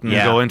that button,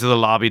 go into the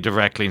lobby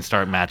directly, and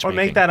start matchmaking.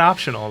 Or make that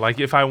optional. Like,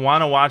 if I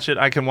want to watch it,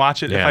 I can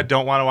watch it. If I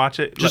don't want to watch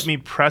it, let me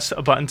press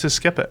a button to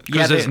skip it.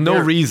 Because there's no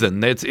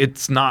reason.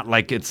 It's not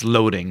like it's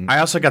loading. I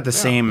also got the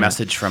same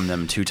message from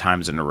them 2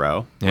 times in a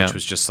row, which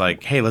was just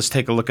like, hey, let's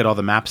take a look at all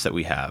the maps that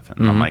we have.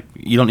 And I'm like,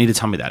 you don't need to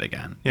tell me that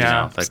again. Yeah. You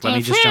know? Like, let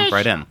me just jump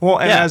right in. Well,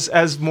 and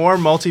as more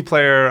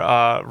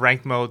multiplayer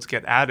ranked modes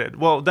get added,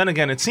 well, then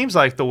again, it seems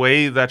like the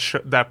way that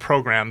that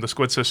program, the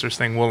Squid Sisters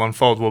thing, will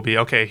unfold will be,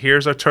 okay,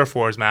 here's our Turf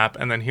Wars map,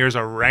 and then here's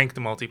our ranked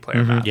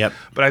multiplayer map. Yep.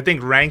 But I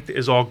think ranked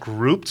is all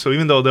grouped, so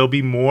even though there'll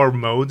be more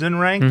modes in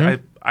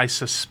ranked, I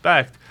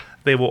suspect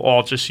they will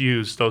all just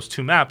use those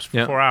 2 maps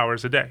for 4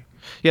 hours a day.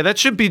 Yeah, that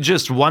should be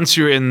just once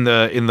you're in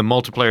the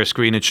multiplayer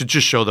screen, it should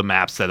just show the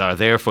maps that are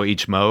there for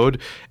each mode,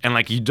 and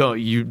like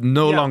you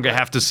no longer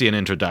have to see an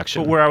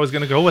introduction. But where I was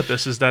going to go with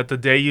this is that the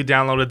day you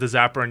downloaded the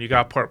Zapper and you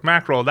got Pork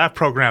Mackerel, that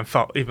program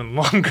felt even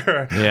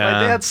longer. Yeah,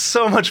 like, they had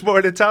so much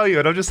more to tell you,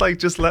 and I'm just like,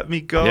 just let me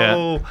go.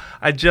 Yeah.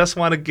 I just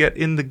want to get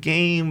in the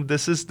game.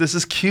 This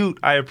is cute.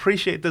 I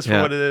appreciate this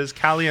for what it is.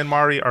 Callie and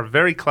Mari are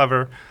very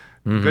clever.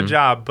 Good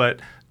job,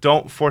 but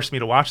don't force me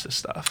to watch this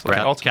stuff.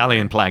 Like, Callie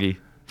and Plaggy.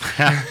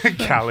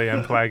 Callie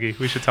and Plaggy.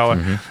 We should tell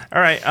her.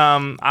 All right.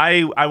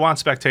 I want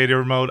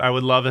spectator mode. I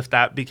would love if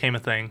that became a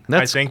thing.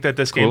 I think that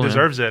this game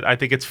deserves it. I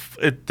think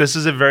this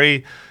is a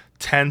very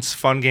tense,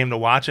 fun game to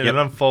watch, and it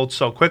unfolds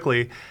so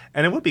quickly.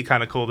 And it would be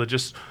kind of cool to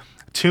just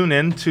tune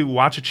in to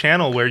watch a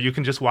channel where you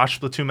can just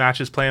watch Splatoon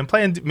matches play,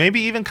 and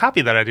maybe even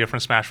copy that idea from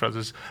Smash Bros.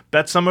 Is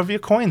bet some of your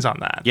coins on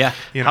that. Yeah.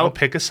 You know,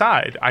 pick a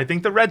side. I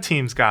think the red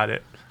team's got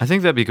it. I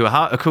think that'd be cool.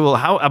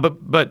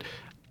 But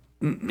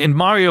in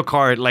Mario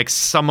Kart, like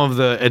some of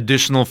the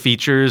additional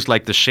features,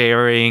 like the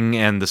sharing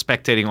and the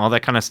spectating, all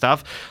that kind of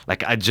stuff,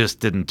 like I just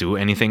didn't do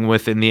anything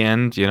with in the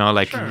end. You know,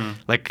 like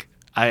like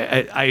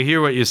I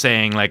hear what you're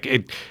saying.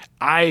 Like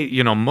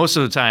most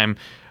of the time,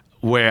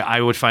 where I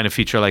would find a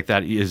feature like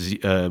that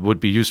would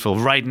be useful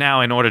right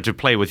now in order to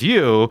play with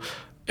you.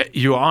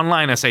 You're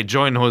online, I say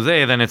join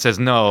Jose, then it says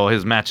no,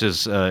 his match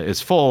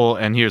is full,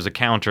 and here's a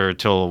counter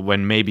till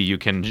when maybe you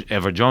can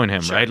ever join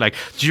him, right? Like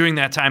during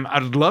that time,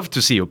 I'd love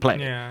to see you play.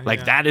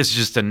 That is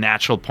just a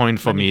natural point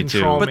for me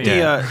to. But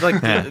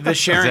the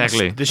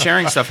sharing, the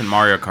sharing stuff in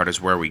Mario Kart is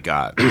where we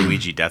got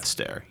Luigi Death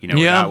Stare. You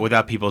know,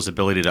 without people's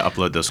ability to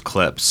upload those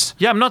clips.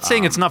 Yeah, I'm not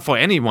saying it's not for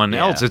anyone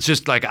else. It's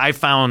just like I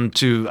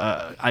found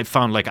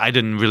like I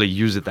didn't really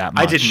use it that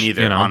much. I didn't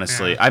either,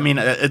 honestly. I mean,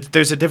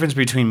 there's a difference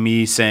between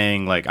me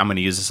saying like I'm going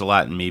to use this a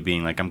lot and me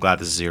being like I'm glad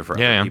this is here for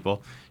other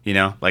people. You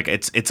know, like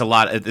it's a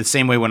lot. The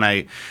same way when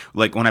I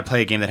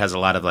play a game that has a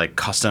lot of like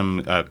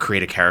custom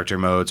create a character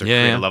modes or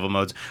create a level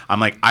modes, I'm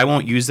like I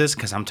won't use this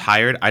because I'm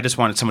tired. I just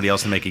wanted somebody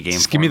else to make a game.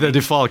 Just give me the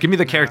default. Give me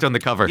the character on the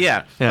cover.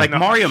 Yeah. Like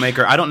Mario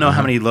Maker. I don't know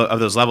how many of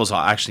those levels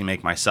I'll actually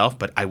make myself,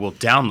 but I will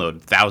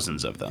download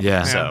thousands of them.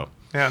 Yeah. So.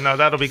 Yeah, no,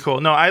 that'll be cool.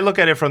 No, I look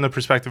at it from the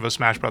perspective of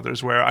Smash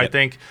Brothers, where I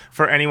think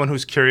for anyone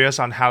who's curious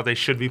on how they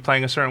should be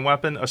playing a certain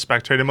weapon, a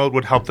spectator mode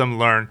would help them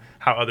learn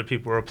how other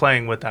people are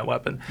playing with that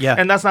weapon. Yeah.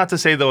 And that's not to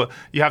say, though,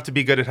 you have to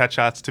be good at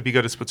headshots to be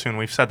good at Splatoon.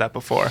 We've said that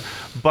before.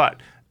 But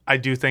I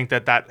do think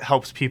that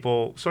helps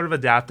people sort of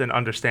adapt and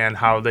understand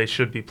how they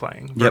should be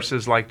playing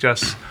versus like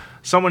just...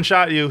 Someone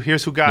shot you.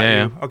 Here's who got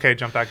you. Okay,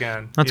 jump back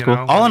in. That's cool.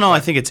 All in all,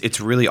 I think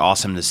it's really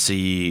awesome to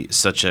see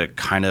such a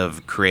kind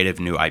of creative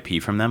new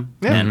IP from them.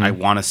 Yeah. And I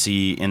want to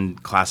see, in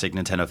classic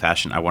Nintendo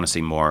fashion, I want to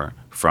see more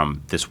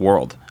from this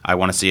world. I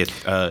want to see like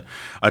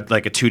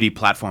a 2D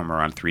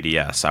platformer on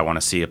 3DS. I want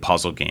to see a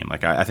puzzle game.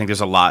 Like I think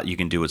there's a lot you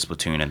can do with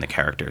Splatoon and the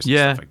characters. And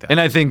stuff like that. And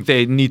I think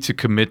they need to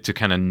commit to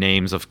kind of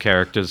names of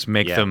characters,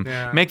 make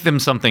them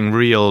something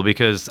real,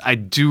 because I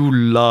do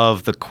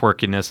love the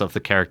quirkiness of the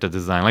character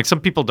design. Like some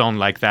people don't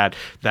like that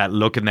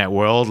look in that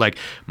world. Like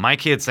my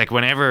kids, like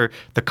whenever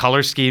the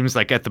color schemes,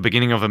 like at the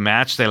beginning of a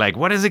match, they're like,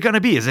 "What is it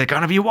gonna be? Is it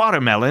gonna be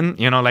watermelon?"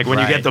 You know, like when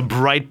you get the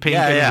bright pink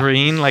and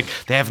green. Like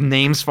they have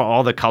names for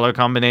all the color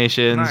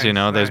combinations. Nice, you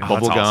know, there's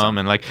bubblegum awesome.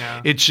 and like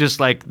it's just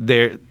like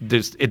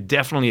it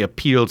definitely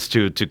appeals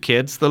to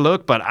kids, the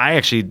look, but I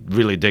actually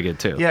really dig it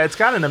too. Yeah, it's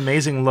got an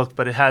amazing look,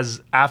 but it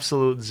has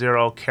absolute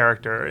zero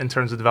character in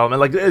terms of development.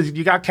 Like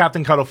you got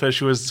Captain Cuttlefish,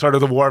 who is sort of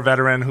the war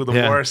veteran, who the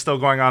war is still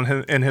going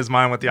on in his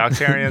mind with the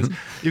Octarians.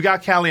 You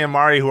got Callie and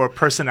Mari, who are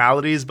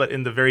personalities, but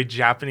in the very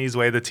Japanese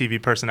way the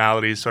TV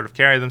personalities sort of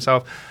carry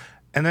themselves.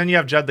 And then you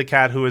have Judd the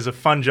Cat, who is a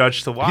fun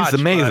judge to watch. He's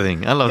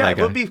amazing. I love that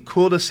guy. It would be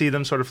cool to see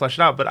them sort of flesh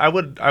it out. But I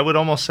would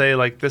almost say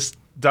like this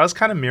does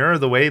kind of mirror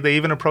the way they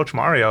even approach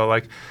Mario.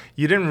 Like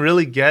you didn't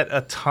really get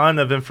a ton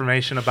of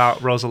information about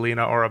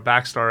Rosalina or a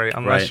backstory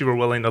unless you were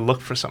willing to look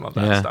for some of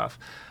that stuff.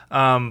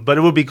 But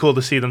it would be cool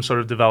to see them sort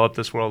of develop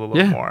this world a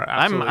little more.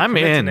 Absolutely. I'm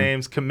commit in. to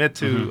names, commit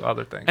to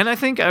other things. And I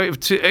think,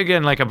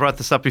 again, like I brought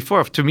this up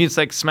before, to me it's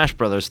like Smash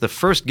Brothers. The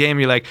first game,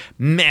 you're like,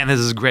 man, this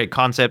is a great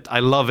concept. I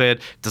love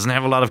it. Doesn't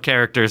have a lot of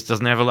characters,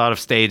 doesn't have a lot of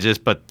stages,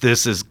 but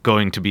this is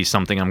going to be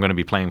something I'm going to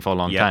be playing for a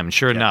long time. And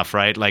sure enough,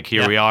 right? Like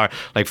here we are,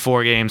 like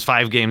 5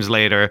 games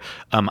later.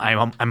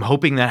 I'm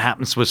hoping that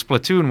happens with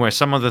Splatoon, where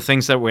some of the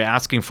things that we're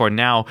asking for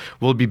now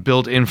will be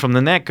built in from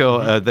the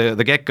get-go. The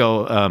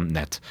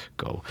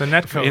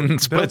netcode. In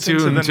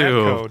Splatoon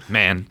 2.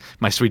 Man,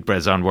 my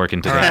sweetbreads aren't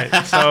working today. All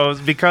right. So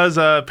because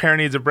Pear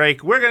needs a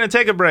break, we're going to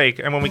take a break.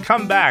 And when we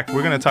come back,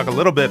 we're going to talk a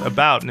little bit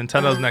about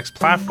Nintendo's next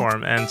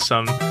platform and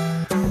some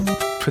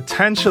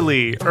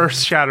potentially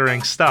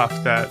earth-shattering stuff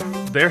that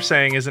they're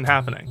saying isn't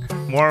happening.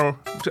 More,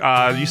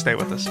 you stay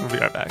with us. We'll be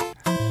right back.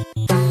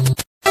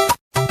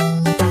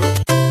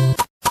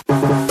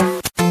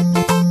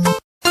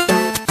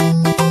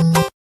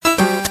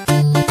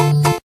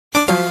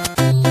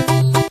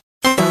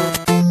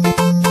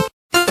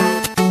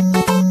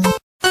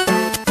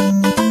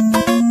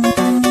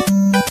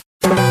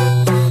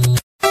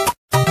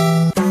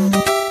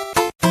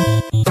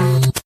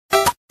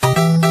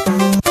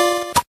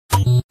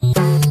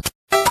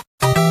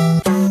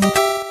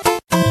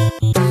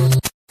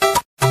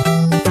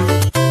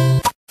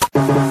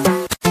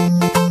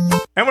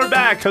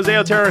 Jose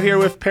Otero here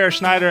with Pear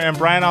Schneider and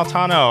Brian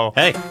Altano.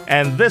 Hey.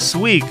 And this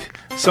week,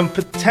 some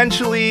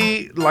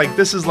potentially, like,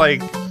 this is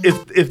like,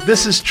 if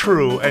this is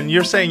true, and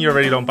you're saying you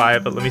already don't buy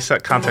it, but let me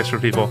set context for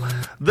people.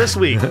 This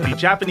week, the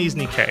Japanese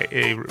Nikkei,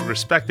 a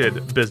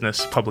respected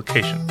business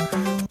publication,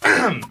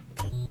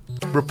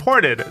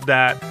 reported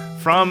that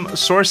from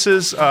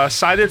sources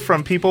cited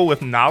from people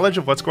with knowledge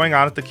of what's going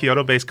on at the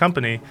Kyoto-based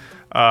company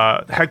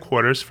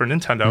headquarters for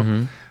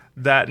Nintendo,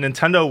 that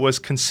Nintendo was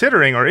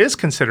considering or is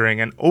considering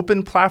an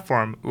open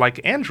platform like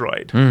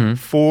Android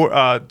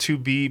for to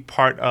be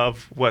part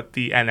of what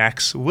the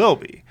NX will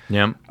be.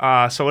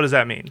 Yeah. So what does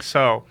that mean?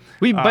 So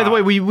by the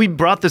way, we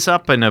brought this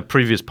up in a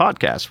previous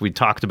podcast. We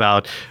talked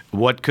about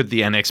what could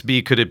the NX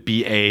be? Could it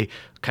be a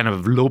kind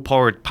of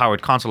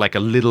low-powered console, like a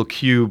little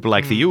cube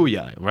like the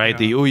Ouya, right?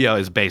 Yeah. The Ouya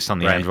is based on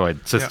the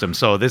Android system. Yeah.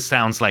 So this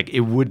sounds like it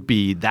would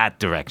be that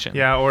direction.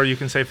 Yeah, or you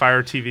can say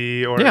Fire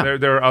TV, or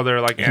there are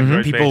other like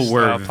Android-based people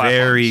were platforms.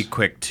 Very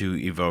quick to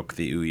evoke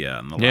the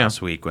Ouya in the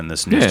last week when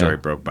this news story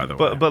broke, by the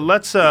way. But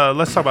let's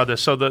talk about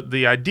this. So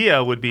the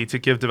idea would be to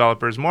give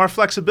developers more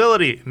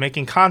flexibility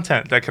making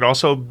content that could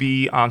also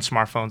be on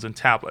smartphones and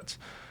tablets.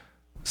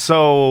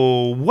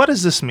 So what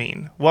does this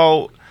mean?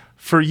 Well,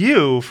 for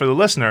you, for the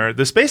listener,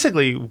 this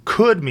basically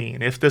could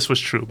mean, if this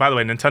was true. By the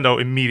way, Nintendo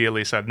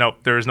immediately said, "Nope,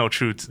 there is no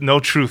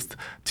truth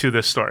to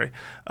this story."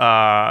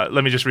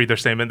 Let me just read their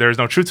statement. There is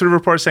no truth to the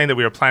report saying that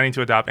we are planning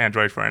to adopt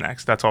Android for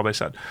NX. That's all they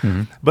said.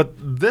 But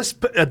this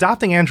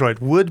adopting Android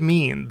would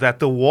mean that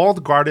the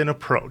walled garden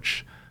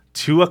approach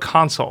to a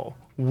console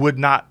would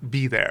not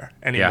be there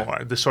anymore.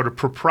 Yeah. The sort of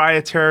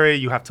proprietary,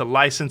 you have to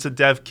license a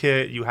dev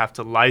kit, you have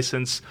to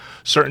license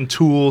certain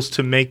tools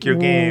to make your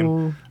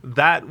game.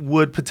 That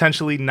would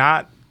potentially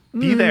not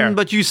be there.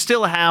 But you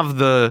still have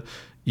the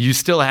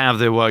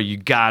well, you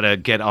gotta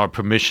get our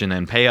permission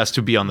and pay us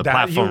to be on the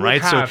platform,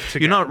 right? So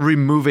you're not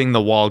removing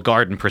the walled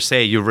garden per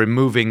se. You're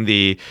removing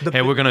hey,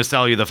 we're gonna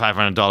sell you the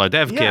 $500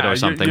 dev kit or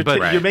something.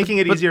 You're making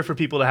it easier for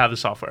people to have the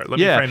software. Let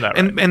me frame that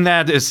right. And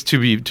that is, to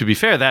be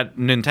fair, that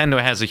Nintendo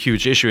has a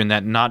huge issue in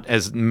that not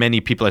as many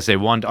people as they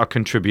want are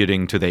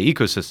contributing to their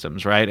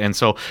ecosystems, right? And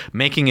so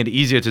making it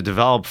easier to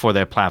develop for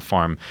their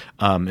platform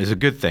is a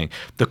good thing.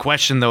 The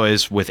question, though,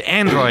 is with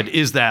Android,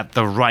 is that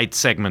the right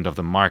segment of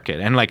the market?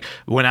 And like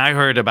when I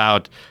heard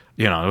about,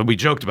 we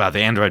joked about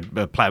the Android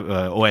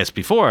OS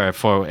before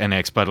for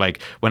NX, but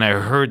like when I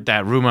heard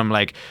that rumor, I'm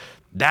like,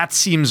 that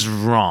seems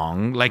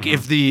wrong. Like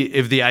if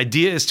the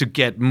idea is to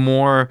get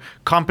more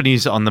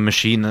companies on the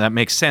machine, that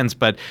makes sense.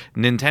 But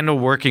Nintendo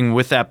working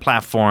with that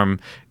platform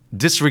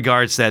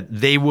disregards that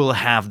they will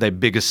have their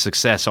biggest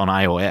success on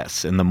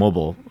iOS in the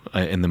mobile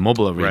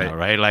arena,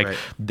 right? Like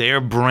their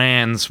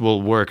brands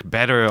will work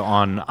better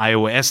on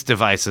iOS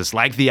devices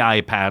like the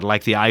iPad,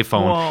 like the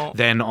iPhone,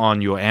 than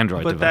on your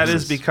Android devices. But that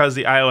is because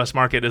the iOS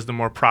market is the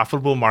more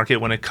profitable market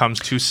when it comes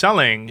to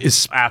selling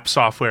app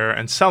software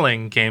and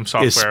selling game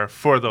software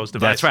for those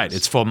devices. That's right.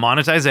 It's for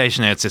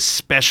monetization. It's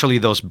especially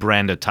those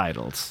branded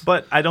titles.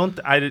 But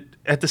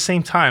at the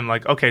same time,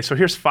 like, okay, so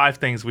here's 5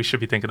 things we should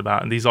be thinking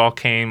about, and these all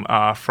came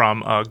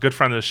from a good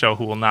friend of the show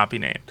who will not be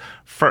named.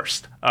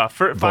 First, 5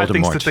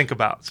 things to think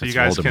about, so you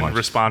guys can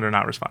respond or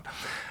not respond.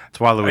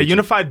 A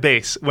unified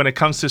base when it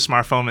comes to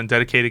smartphone and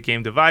dedicated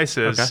game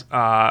devices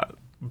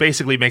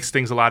basically makes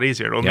things a lot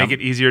easier. It'll make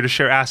it easier to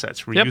share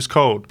assets, reuse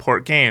code,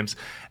 port games.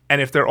 And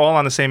if they're all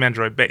on the same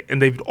Android base,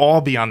 and they'd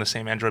all be on the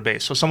same Android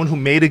base, so someone who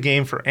made a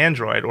game for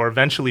Android or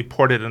eventually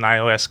ported an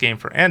iOS game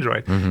for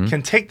Android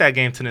can take that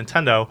game to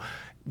Nintendo,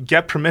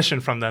 get permission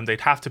from them.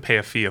 They'd have to pay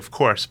a fee, of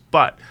course,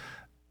 but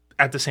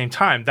at the same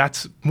time,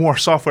 that's more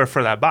software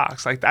for that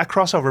box. Like that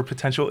crossover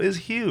potential is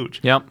huge.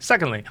 Yep.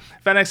 Secondly,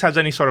 if NX has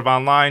any sort of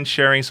online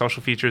sharing,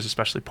 social features,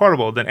 especially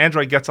portable, then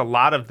Android gets a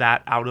lot of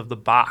that out of the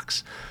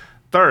box.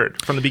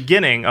 Third, from the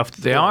beginning of...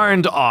 They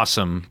aren't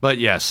awesome, but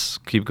yes,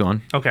 keep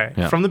going. Okay.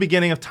 Yeah. From the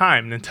beginning of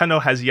time,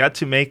 Nintendo has yet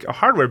to make a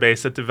hardware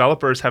base that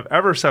developers have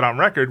ever set on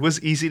record was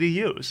easy to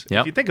use, Yep.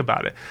 if you think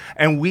about it.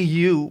 And Wii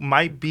U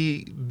might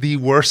be the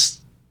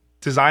worst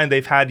design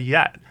they've had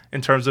yet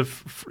in terms of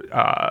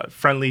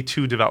friendly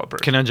to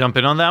developers. Can I jump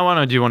in on that one,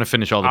 or do you want to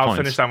finish all the I'll points?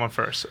 finish that one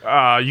first.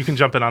 You can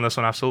jump in on this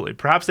one, absolutely.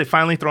 Perhaps they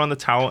finally throw in the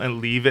towel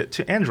and leave it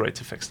to Android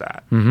to fix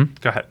that. Mm-hmm.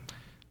 Go ahead.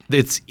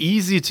 It's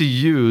easy to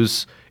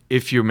use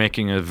if you're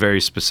making a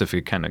very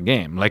specific kind of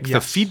game. Like the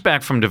Yes.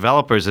 feedback from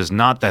developers is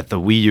not that the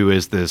Wii U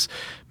is this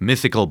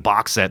mythical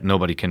box set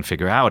nobody can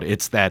figure out.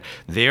 It's that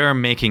they're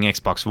making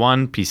Xbox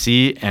One,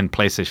 PC, and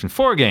PlayStation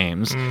 4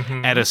 games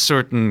at a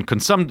certain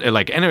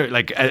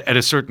at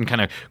a certain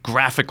kind of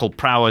graphical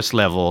prowess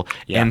level.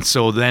 Yeah. And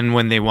so then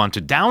when they want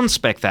to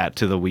downspec that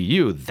to the Wii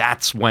U,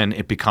 that's when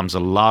it becomes a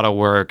lot of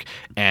work,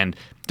 and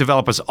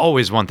developers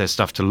always want their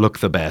stuff to look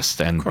the best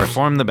and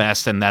perform the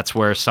best, and that's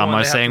where some Well,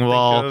 are they have saying, to think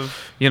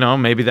well, of-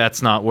 maybe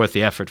that's not worth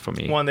the effort for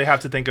me. One, they have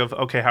to think of,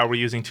 okay, how are we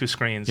using two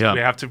screens? Yeah. They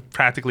have to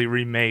practically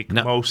remake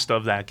most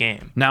of that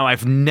game. Now,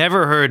 I've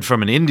never heard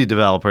from an indie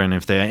developer, and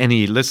if there are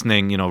any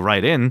listening,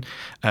 write in,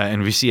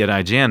 and we see at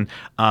IGN,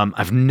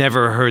 I've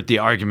never heard the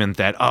argument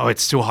that,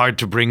 it's too hard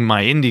to bring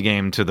my indie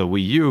game to the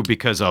Wii U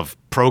because of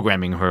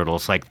programming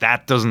hurdles. Like,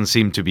 that doesn't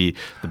seem to be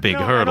the big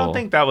No, hurdle. I don't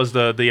think that was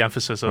the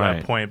emphasis of Right.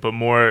 that point, but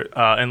more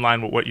in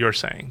line with what you're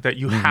saying, that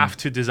you have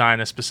to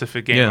design a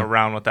specific game Yeah.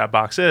 around what that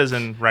box is,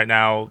 and right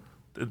now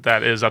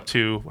that is up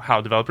to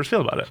how developers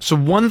feel about it. So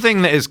one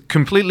thing that is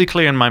completely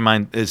clear in my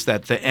mind is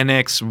that the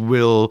NX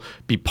will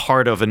be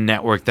part of a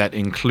network that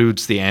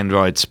includes the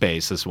Android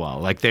space as well.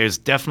 Like there's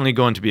definitely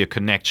going to be a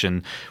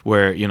connection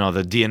where,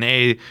 the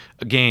DNA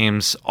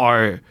games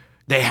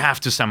they have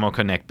to somehow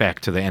connect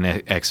back to the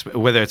NX,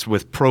 whether it's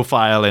with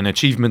profile and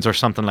achievements or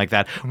something like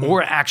that,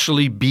 or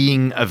actually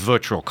being a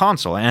virtual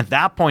console. And at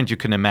that point, you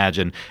can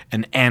imagine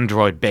an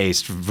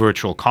Android-based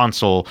virtual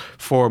console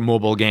for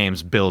mobile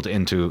games built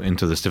into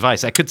this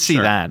device. I could see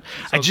that.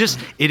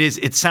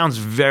 It sounds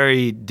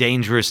very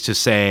dangerous to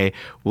say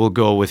we'll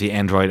go with the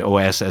Android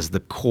OS as the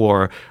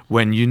core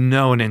when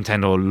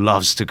Nintendo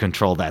loves to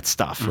control that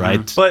stuff,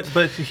 right? But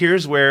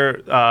here's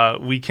where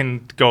we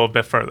can go a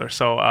bit further.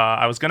 So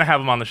I was going to have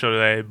him on the show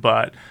today,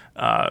 but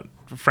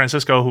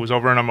Francisco, who was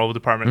over in our mobile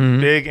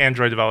department, big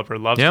Android developer,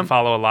 loves to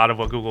follow a lot of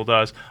what Google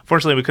does.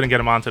 Fortunately, we couldn't get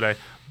him on today.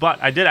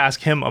 But I did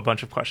ask him a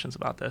bunch of questions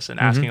about this and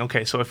asking,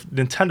 okay, so if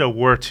Nintendo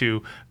were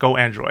to go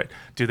Android,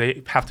 do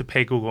they have to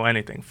pay Google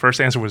anything?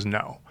 First answer was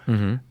no.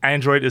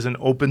 Android is an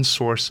open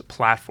source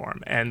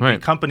platform. And the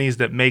companies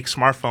that make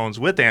smartphones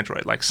with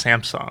Android, like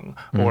Samsung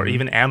or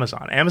even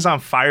Amazon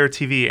Fire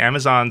TV,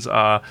 Amazon's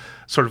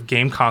sort of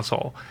game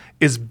console,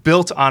 is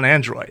built on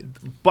Android,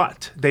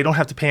 but they don't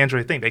have to pay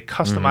Android a thing. They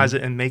customize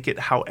it and make it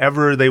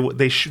however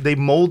they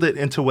mold it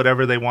into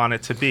whatever they want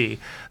it to be.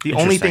 The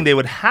only thing they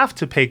would have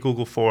to pay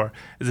Google for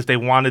is if they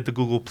wanted the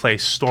Google Play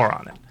Store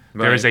on it.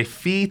 Right. There is a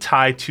fee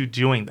tied to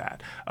doing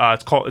that.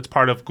 It's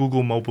part of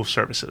Google Mobile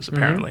Services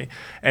apparently.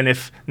 And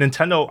if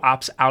Nintendo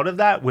opts out of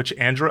that, which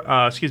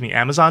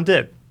Amazon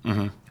did.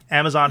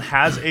 Amazon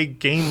has a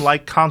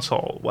game-like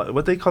console.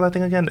 What they call that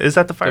thing again? Is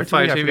that the Fire TV?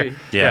 Fire I TV. forget.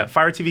 Yeah.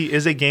 Fire TV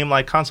is a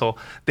game-like console.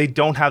 They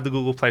don't have the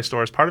Google Play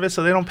Store as part of it,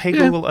 so they don't pay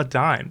Google a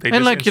dime. They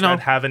just instead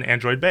have an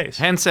Android base.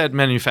 Handset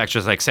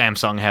manufacturers like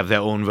Samsung have their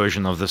own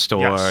version of the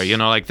store.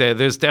 Yes.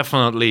 There's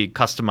definitely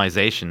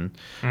customization.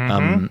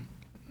 I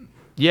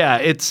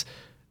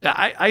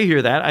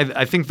hear that.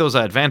 I think those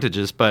are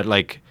advantages, but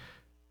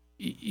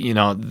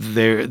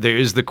there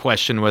is the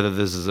question whether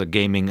this is a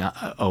gaming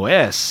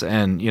OS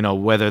and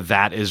whether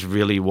that is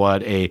really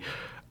what a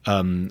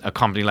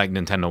company like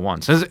Nintendo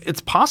wants.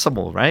 It's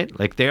possible, right?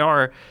 Like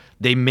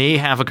they may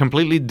have a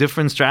completely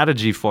different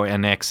strategy for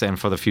NX and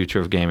for the future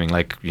of gaming.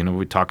 Like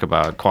we talk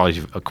about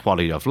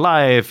quality of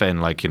life and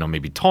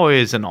maybe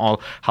toys and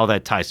all how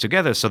that ties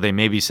together. So they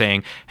may be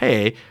saying,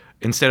 hey,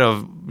 instead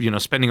of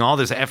spending all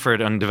this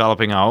effort on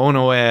developing our own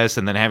OS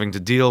and then having to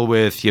deal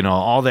with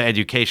all the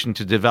education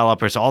to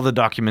developers, all the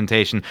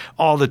documentation,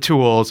 all the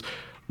tools,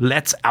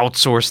 let's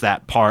outsource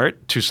that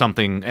part to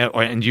something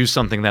and use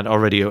something that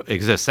already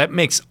exists. That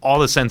makes all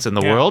the sense in the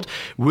world.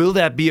 Will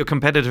that be a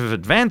competitive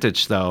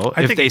advantage though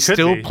if they're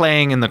still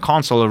playing in the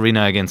console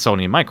arena against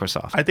Sony and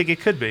Microsoft? I think it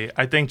could be.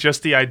 I think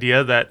just the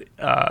idea that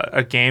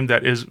a game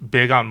that is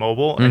big on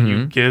mobile and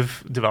you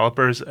give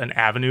developers an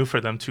avenue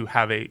for them to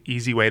have a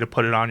easy way to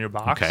put it on your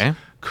box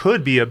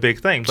could be a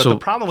big thing. But the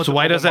problem with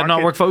why does that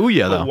not work for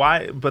Ouya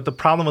though? But the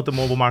problem with the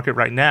mobile market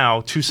right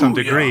now, to some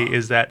degree,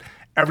 is that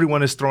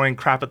everyone is throwing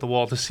crap at the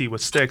wall to see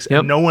what sticks,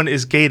 and no one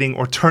is gating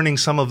or turning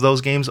some of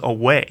those games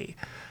away.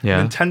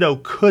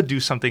 Nintendo could do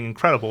something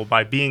incredible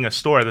by being a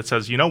store that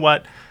says, you know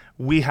what,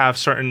 we have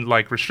certain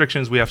like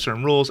restrictions, we have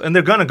certain rules, and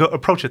they're gonna go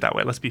approach it that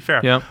way. Let's be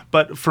fair. Yeah.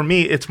 But for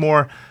me, it's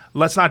more,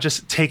 let's not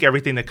just take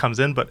everything that comes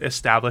in, but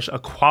establish a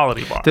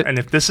quality bar. And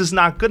if this is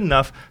not good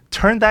enough,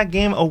 turn that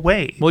game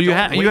away. Well, you Don't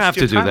have waste to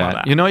your do time on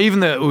that. You know, even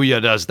the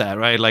Ouya does that,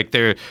 right? Like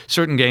there are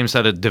certain games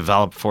that are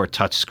developed for a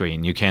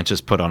touchscreen. You can't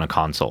just put on a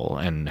console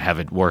and have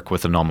it work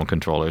with a normal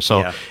controller.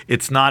 So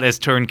it's not as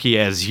turnkey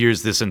as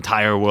here's this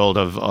entire world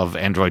of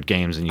Android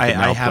games, and you can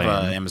now I have play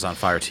an them. Amazon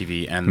Fire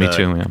TV, and Me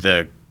too, yeah.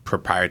 the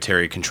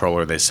proprietary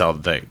controller they sell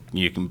that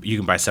you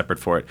can buy separate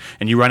for it,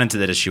 and you run into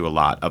that issue a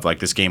lot of like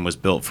this game was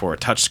built for a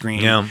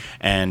touchscreen,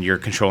 and you're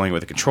controlling it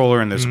with a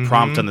controller, and there's a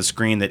prompt on the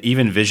screen that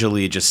even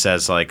visually just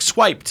says like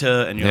swipe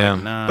to, and you're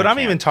like, nah. But I'm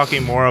even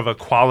talking more of a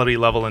quality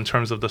level in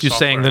terms of the You're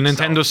software saying the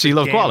itself, Nintendo seal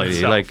the of game quality,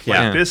 itself. like,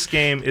 yeah. This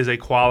game is a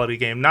quality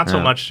game, not so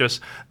much just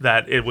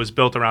that it was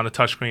built around the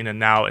touchscreen and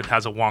now it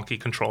has a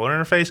wonky controller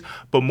interface,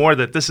 but more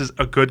that this is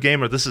a good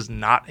game or this is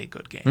not a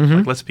good game.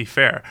 Like, let's be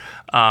fair.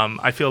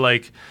 I feel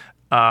like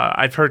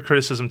I've heard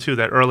criticism too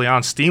that early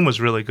on Steam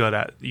was really good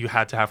at you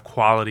had to have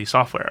quality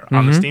software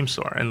on the Steam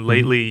store, and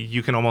lately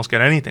you can almost get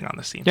anything on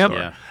the Steam store.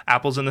 Yeah.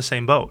 Apple's in the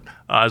same boat.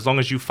 As long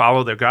as you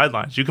follow their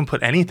guidelines, you can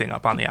put anything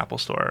up on the Apple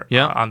Store,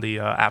 on the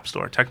App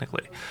Store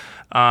technically.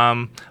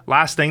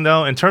 Last thing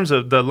though, in terms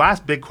of the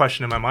last big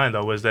question in my mind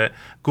though, was that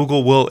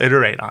Google will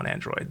iterate on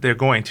Android. They're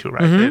going to,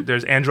 right?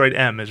 There's Android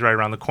M is right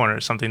around the corner.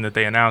 It's something that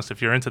they announced.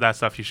 If you're into that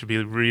stuff, you should be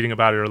reading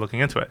about it or looking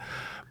into it.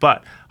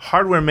 But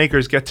hardware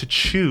makers get to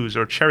choose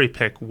or cherry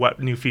pick what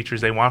new features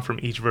they want from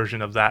each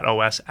version of that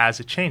OS as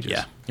it changes.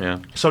 Yeah.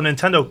 So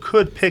Nintendo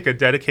could pick a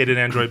dedicated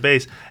Android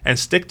base and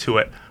stick to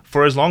it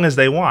for as long as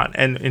they want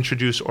and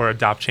introduce or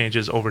adopt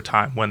changes over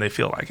time when they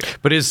feel like it.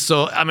 But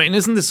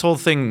isn't this whole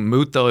thing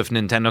moot though if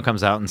Nintendo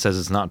comes out and says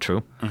it's not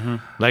true?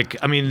 Like,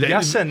 I mean,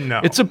 yes and no.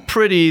 It's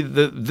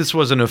this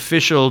was an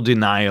official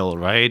denial,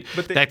 right?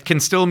 But that can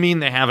still mean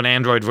they have an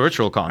Android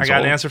Virtual Console. I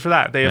got an answer for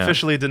that. They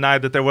officially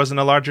denied that there wasn't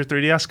a larger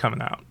 3DS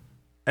coming out.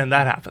 And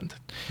that happened.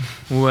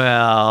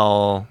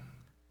 Well,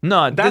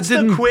 no, that's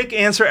the quick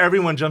answer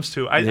everyone jumps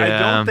to. I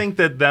don't think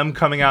that them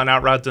coming out and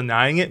outright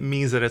denying it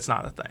means that it's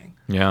not a thing.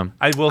 Yeah,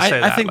 I will say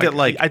that. I think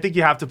I think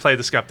you have to play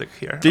the skeptic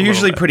here. They're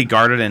usually pretty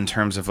guarded in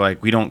terms of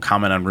like we don't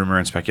comment on rumor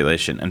and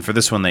speculation, and for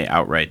this one they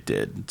outright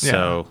did.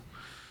 So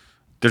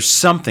there's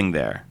something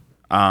there.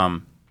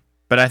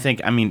 But I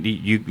think, I mean,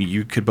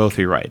 you could both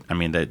be right. I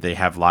mean, they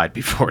have lied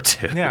before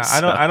too. Yeah,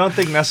 so. I don't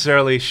think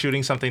necessarily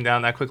shooting something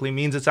down that quickly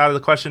means it's out of the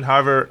question.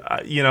 However,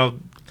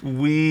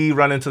 we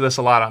run into this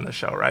a lot on the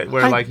show, right?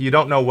 Where like you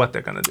don't know what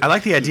they're going to do. I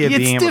like the idea of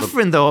being able to... It's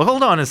different though.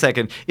 Hold on a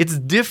second. It's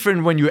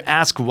different when you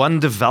ask one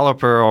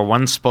developer or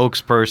one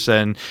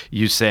spokesperson,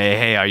 you say,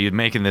 hey, are you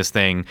making this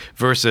thing?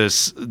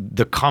 Versus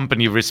the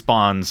company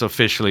responds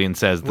officially and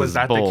says, this was is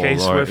that bull. the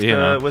case or,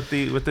 with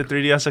the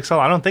 3DS XL?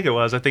 I don't think it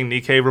was. I think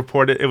Nikkei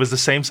reported it was the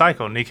same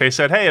cycle. Nikkei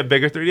said, hey, a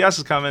bigger 3DS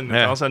is coming. And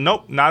all said,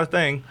 nope, not a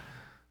thing.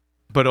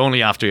 But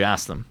only after you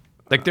ask them.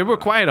 Like, they were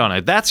quiet on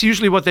it. That's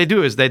usually what they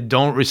do, is they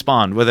don't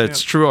respond. Whether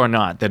it's true or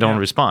not, they don't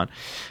respond.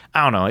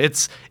 I don't know.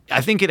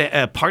 I think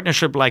a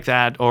partnership like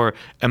that or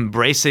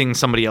embracing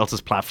somebody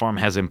else's platform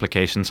has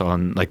implications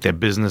on like their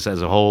business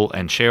as a whole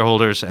and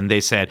shareholders. And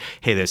they said,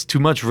 hey, there's too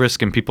much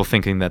risk in people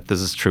thinking that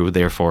this is true,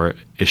 therefore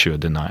issue a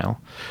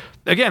denial.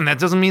 Again, that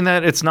doesn't mean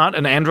that it's not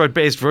an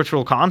Android-based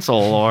virtual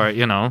console or,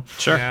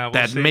 Sure. Yeah, we'll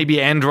that see. maybe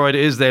Android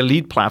is their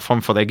lead platform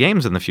for their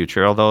games in the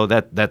future, although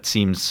that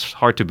seems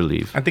hard to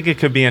believe. I think it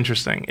could be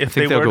interesting. If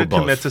they think they'll were go to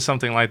commit both. to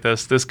something like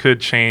this could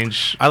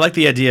change. I like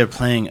the idea of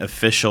playing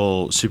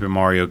official Super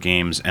Mario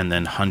games and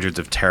then hundreds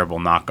of terrible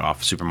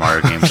knockoff Super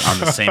Mario games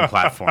on the same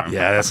platform.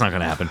 Yeah, that's not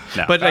going to happen.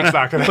 No. But That's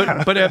not gonna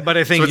happen. but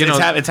I think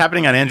So it's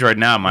happening on Android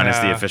now, minus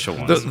the Yeah. official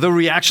ones. the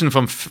reaction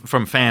from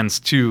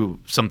fans to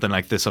something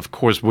like this, of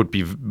course, would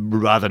be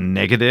rather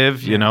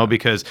negative,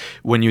 because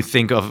when you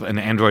think of an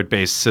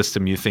Android-based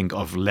system, you think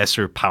of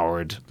lesser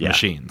powered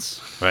machines,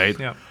 right?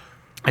 Yeah.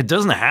 It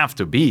doesn't have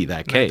to be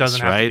that case, It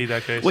doesn't have right? to be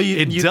that case. Well,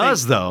 It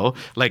does, though.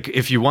 Like,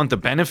 if you want the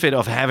benefit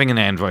of having an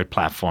Android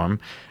platform,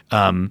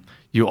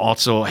 you're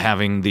also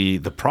having the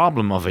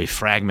problem of a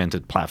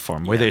fragmented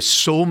platform where there's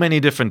so many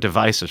different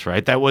devices,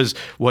 right? That was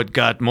what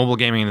got mobile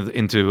gaming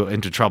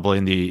into trouble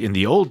in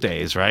the old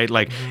days, right?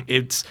 Like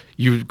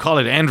you call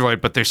it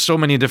Android, but there's so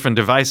many different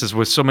devices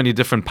with so many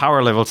different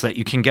power levels that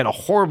you can get a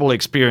horrible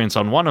experience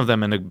on one of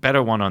them and a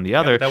better one on the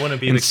other. That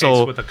wouldn't be And the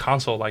case with a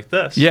console like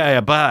this.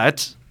 Yeah,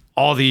 but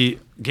all the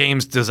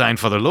games designed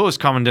for the lowest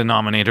common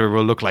denominator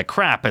will look like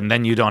crap, and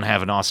then you don't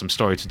have an awesome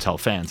story to tell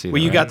fans either.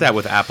 Well, you right? got that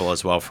with Apple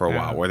as well for a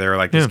while, where they were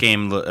like, this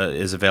game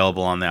is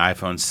available on the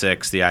iPhone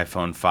 6, the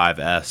iPhone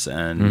 5S,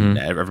 and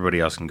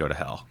everybody else can go to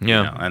hell.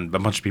 Yeah. And a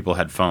bunch of people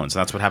had phones. And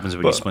that's what happens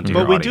when you splint But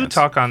your we audience. do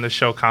talk on the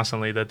show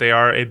constantly that they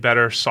are a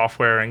better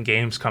software and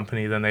games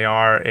company than they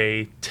are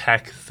a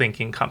tech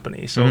thinking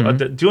company. So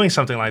doing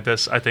something like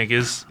this, I think,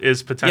 is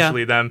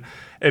potentially them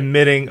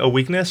admitting a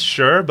weakness,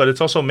 sure, but it's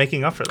also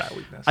making up for that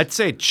weakness. I'd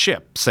say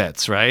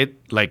chipsets, right?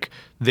 like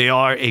they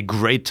are a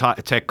great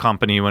tech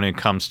company when it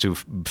comes to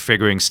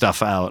figuring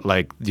stuff out,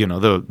 like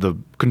the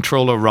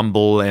controller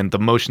rumble and the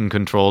motion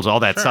controls, all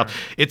that stuff.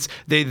 It's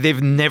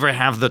they've never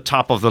have the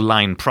top of the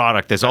line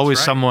product. There's always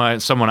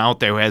someone out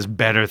there who has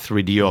better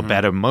 3D or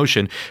better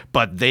motion,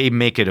 but they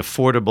make it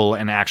affordable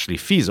and actually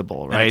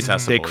feasible, right?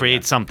 They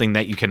create something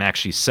that you can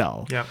actually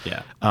sell.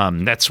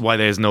 That's why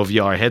there's no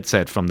VR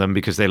headset from them,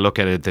 because they look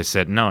at it, they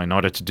said, no, in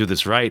order to do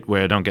this right,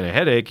 where I don't get a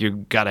headache, you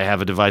got to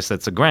have a device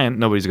that's $1,000.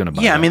 Nobody's going to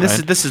buy it. Yeah, I mean,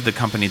 this is the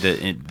company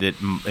that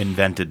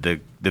invented the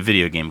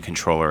video game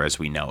controller as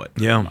we know it,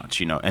 pretty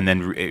much, and then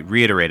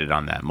reiterated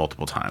on that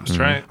multiple times. That's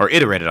right. Or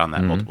iterated on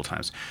that multiple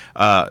times.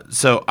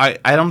 So I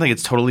don't think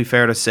it's totally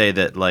fair to say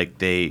that like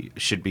they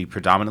should be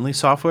predominantly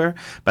software,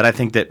 but I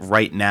think that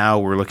right now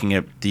we're looking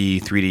at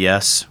the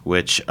 3DS,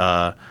 which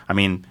I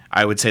mean,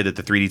 I would say that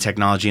the 3D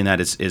technology in that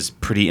is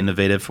pretty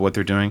innovative for what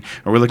they're doing.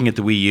 Or we're looking at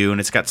the Wii U, and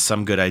it's got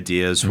some good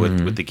ideas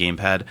with the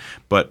gamepad.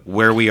 But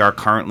where we are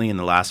currently in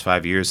the last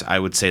 5 years, I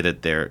would say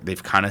that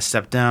they've kind of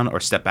stepped down or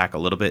stepped back a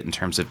little bit in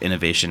terms of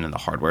innovation in the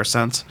hardware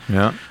sense.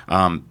 Yeah.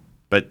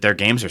 But their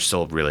games are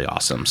still really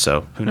awesome,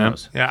 so who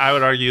knows? Yeah, I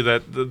would argue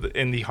that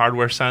in the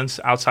hardware sense,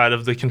 outside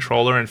of the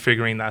controller and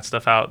figuring that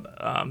stuff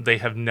out, they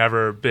have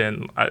never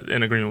been,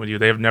 in agreement with you,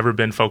 they have never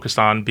been focused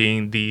on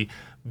being the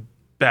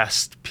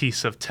best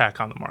piece of tech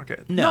on the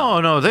market.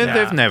 No,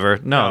 they've never.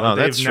 No,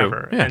 that's they've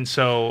never. true. Yeah. And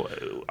so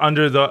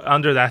under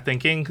that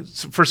thinking,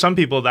 for some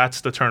people,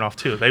 that's the turnoff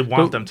too. They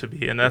want them to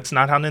be, and that's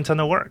not how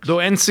Nintendo works. Though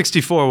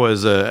N64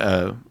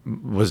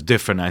 was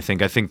different, I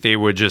think. I think they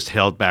were just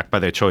held back by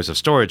their choice of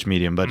storage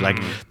medium, but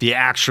like the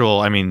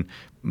actual, I mean,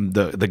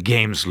 the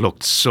games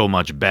looked so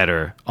much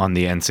better on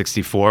the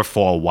N64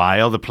 for a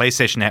while. The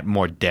PlayStation had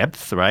more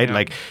depth, right? Yeah.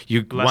 Like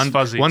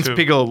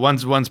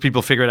once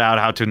people figured out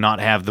how to not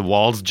have the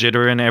walls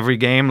jitter in every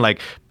game,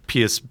 like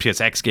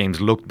PSX games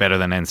looked better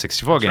than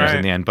N64 games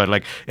in the end. But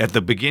like at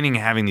the beginning,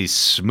 having these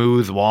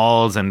smooth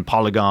walls and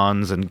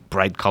polygons and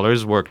bright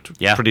colors worked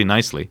pretty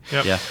nicely.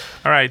 Yep. Yeah.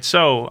 All right,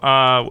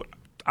 so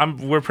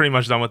we're pretty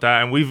much done with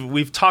that, and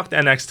we've talked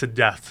NX to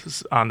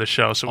death on the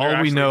show. So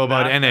all we know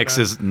about NX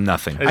is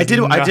nothing. I did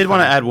want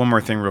to add one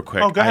more thing real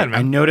quick. Oh, go ahead, man.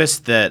 I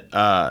noticed that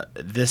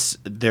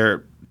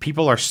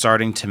people are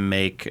starting to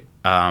make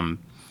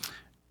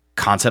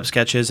concept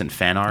sketches and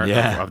fan art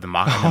of the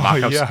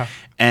mock-ups,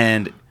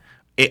 and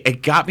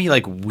it got me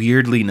like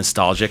weirdly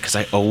nostalgic because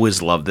I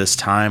always loved this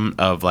time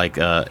of like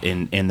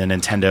in the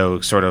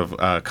Nintendo sort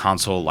of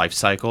console life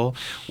cycle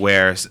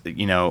where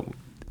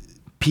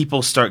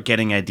people start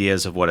getting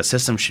ideas of what a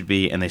system should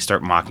be, and they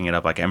start mocking it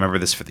up. Like I remember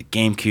this for the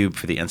GameCube,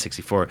 for the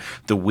N64,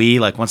 the Wii.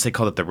 Like once they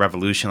called it the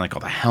Revolution, like all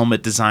the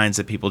helmet designs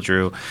that people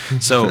drew.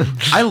 So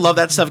I love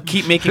that stuff.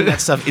 Keep making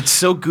that stuff. It's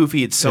so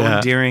goofy. It's so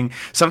endearing.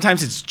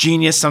 Sometimes it's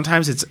genius.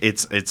 Sometimes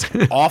it's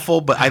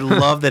awful. But I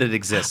love that it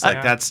exists.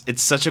 Like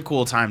it's such a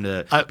cool time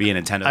to be a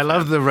Nintendo. I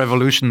love the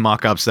Revolution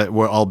mock-ups that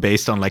were all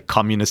based on like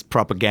communist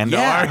propaganda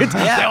art.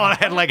 They all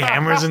had like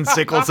hammers and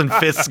sickles and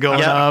fists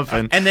going up.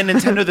 And then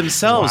Nintendo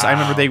themselves. I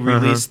remember they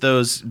released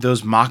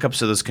those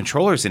mock-ups of those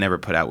controllers they never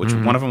put out, which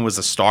one of them was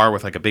a star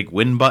with like a big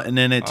win button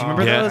in it. Do you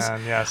remember those?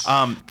 Yes.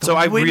 So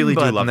I really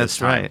do love this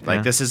time. Right.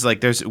 Like this is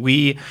like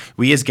we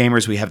as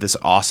gamers, we have this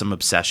awesome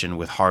obsession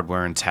with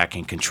hardware and tech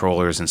and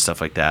controllers and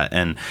stuff like that,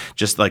 and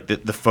just like the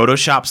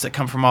Photoshops that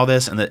come from all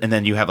this, and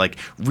then you have like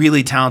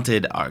really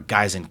talented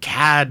guys in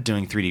CAD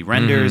doing 3D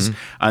renders,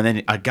 and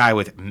then a guy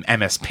with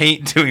MS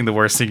Paint doing the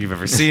worst thing you've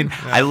ever seen.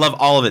 I love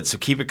all of it. So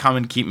keep it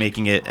coming, keep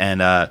making it,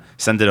 and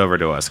send it over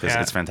to us because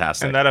it's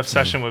fantastic. And that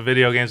obsession with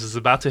video games is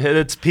about to hit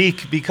its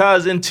peak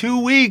because in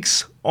 2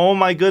 weeks, oh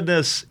my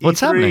goodness, what's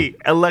happening?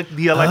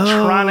 The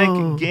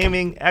Electronic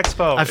Gaming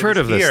Expo. I've heard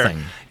of this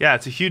thing. Yeah,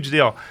 it's a huge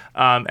deal.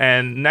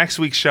 And next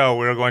week's show,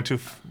 we're going to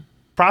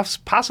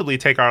possibly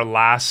take our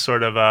last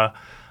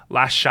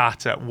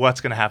shots at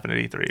what's going to happen at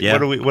E3. Yeah.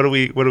 What do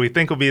we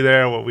think will be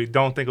there? What we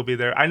don't think will be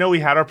there? I know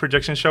we had our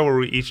prediction show where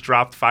we each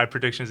dropped 5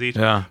 predictions each.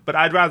 Yeah. But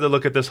I'd rather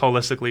look at this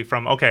holistically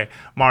from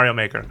Mario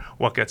Maker,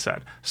 what gets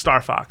said?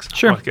 Star Fox,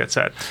 what gets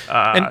said?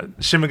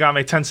 Shin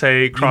Megami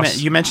Tensei Cross.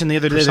 You mentioned the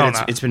other day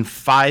that it's been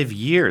 5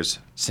 years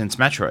since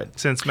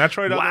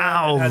Metroid.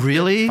 Wow,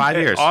 really? 5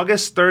 years.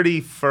 August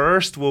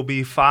 31st will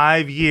be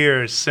 5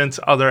 years since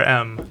Other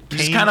M.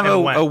 It's kind of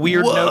a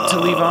weird note to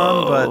leave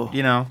on, but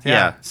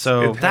yeah.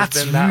 So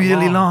that's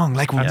really long.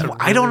 Like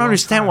I don't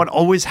understand what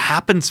always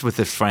happens with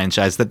this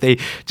franchise, that they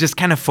just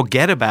kind of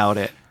forget about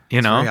it.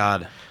 It's very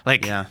odd.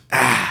 Like,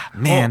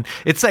 man,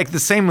 it's like the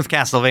same with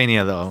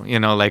Castlevania though.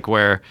 Like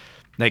where.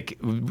 Like,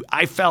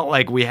 I felt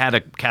like we had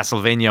a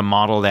Castlevania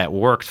model that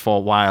worked for a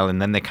while,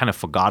 and then they kind of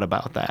forgot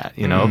about that,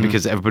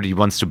 because everybody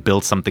wants to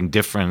build something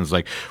different. It's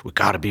like, we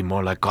got to be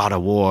more like God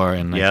of War,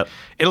 and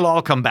it'll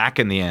all come back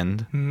in the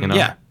end,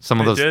 Yeah, some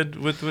of those did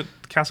with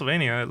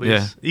Castlevania, at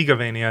least.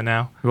 Igavania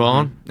now.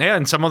 Well,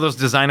 and some of those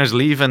designers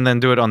leave and then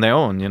do it on their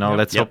own,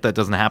 Let's hope that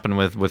doesn't happen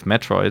with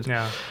Metroid.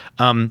 Yeah.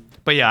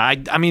 But yeah,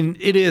 I mean,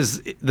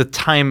 the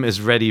time is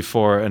ready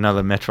for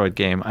another Metroid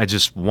game. I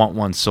just want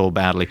one so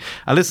badly.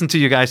 I listened to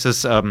you guys'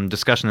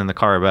 discussion in the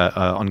car about,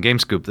 on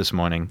GameScoop this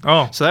morning.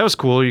 Oh. So that was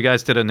cool. You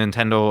guys did a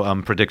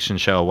Nintendo prediction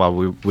show while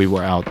we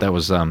were out. That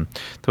was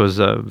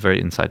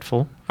very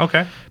insightful.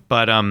 Okay.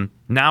 But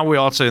now we're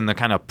also in the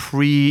kind of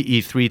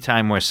pre-E3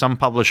 time where some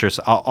publishers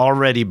are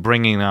already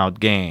bringing out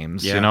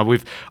games. Yeah. You know,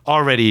 we've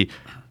already...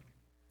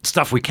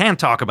 stuff we can't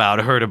talk about.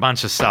 I heard a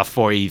bunch of stuff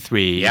for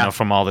E3, you know,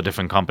 from all the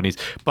different companies.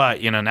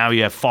 But, you know, now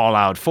you have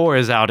Fallout 4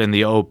 is out in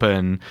the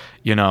open,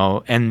 you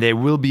know, and there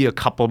will be a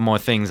couple more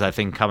things, I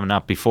think, coming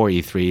up before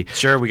E3.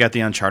 Sure, we got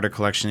the Uncharted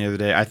collection the other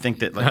day. I think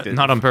that... like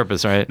not on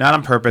purpose, right? Not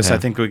on purpose. Yeah. I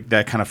think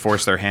that kind of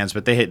forced their hands,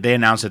 but they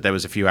announced that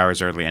was a few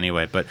hours early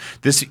anyway. But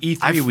this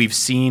E3, we've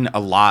seen a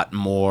lot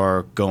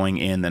more going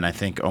in than I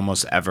think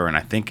almost ever, and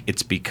I think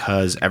it's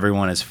because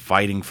everyone is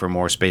fighting for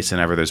more space than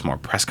ever. There's more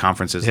press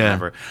conferences than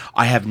ever.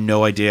 I have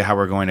no idea how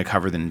we're going to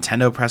cover the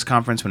Nintendo press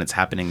conference when it's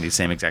happening the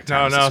same exact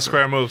time. No,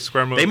 Square moved.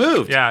 They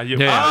moved. Yeah,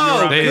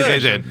 they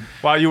did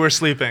while you were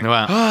sleeping.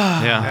 Wow.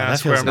 Yeah,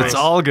 Square moved. it's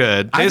all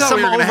good. There's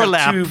some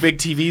overlap. Have 2 big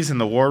TVs in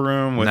the war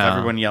room with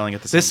everyone yelling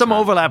at the same time. There's some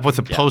overlap with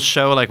the post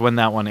show, like when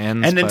that one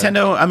ends. And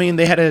Nintendo, I mean,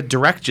 they had a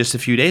direct just a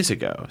few days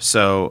ago,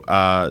 so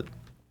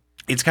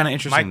it's kind of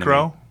interesting.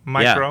 Micro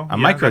Micro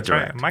Direct.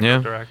 Right.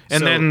 Micro Direct.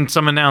 And then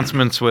some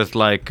announcements with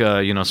like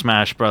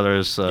Smash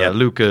Brothers,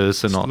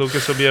 Lucas, and all.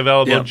 Lucas will be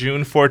available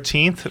June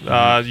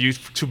 14th. You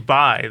to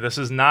buy. This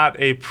is not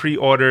a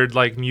pre-ordered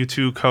like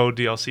Mewtwo Code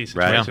DLC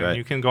situation. Right.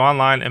 You can go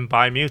online and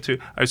buy Lucas,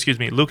 and you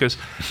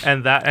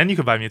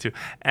can buy Mewtwo,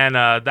 and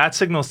that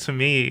signals to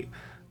me.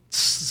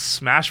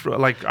 Smash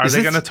Bros. Like, are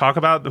they going to talk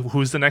about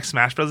who's the next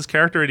Smash Brothers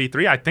character at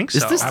E3? I think so.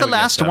 Is this the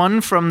last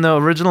one from the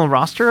original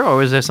roster,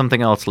 or is there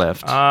something else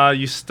left?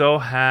 You still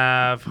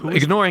have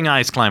ignoring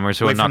Ice Climbers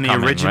who are not from the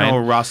coming, original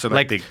right? roster,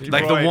 like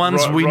the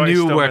ones we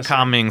knew were missing.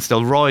 coming.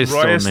 Still, Roy is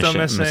still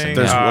missing.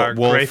 There's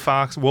Wolf. Gray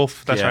Fox,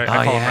 Wolf. That's right.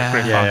 I call him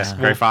Gray Fox.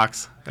 Gray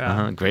Fox.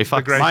 Gray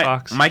Fox. Gray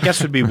Fox. My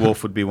guess would be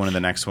Wolf would be one of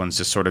the next ones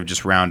to sort of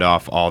just round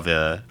off all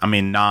the, I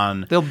mean,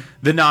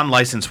 the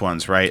non-licensed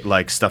ones, right?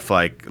 Like stuff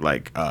like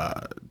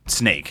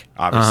Snake,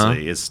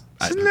 obviously, is...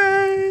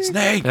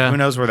 Snake! Yeah. Who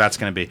knows where that's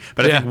going to be.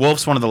 But I think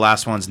Wolf's one of the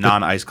last ones,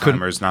 non-Ice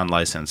Climbers,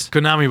 non-licensed.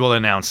 Konami will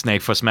announce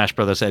Snake for Smash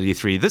Brothers at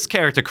E3. This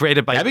character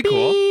created by That'd be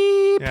cool.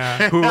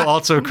 who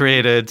also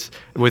created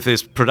with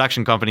his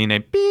production company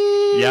named Beep.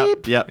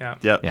 Yep.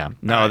 Yeah.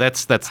 No,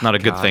 that's not a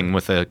good thing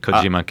with a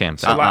Kojima game.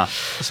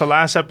 So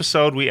last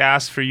episode, we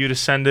asked for you to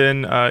send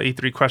in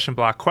E3 question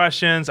block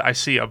questions. I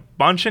see a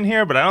bunch in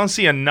here, but I don't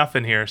see enough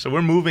in here. So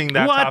we're moving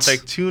that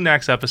topic to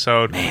next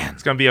episode. Man.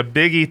 It's going to be a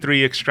big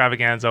E3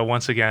 extravaganza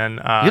once again.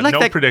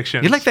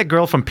 Predictions. You're like that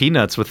girl from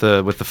Peanuts with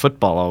the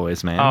football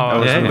always,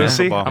 man.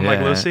 Lucy? I'm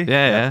like Lucy?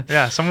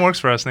 Yeah. Someone works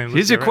for us named Lucy.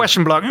 Here's your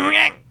question block.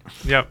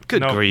 Yep.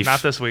 Good grief.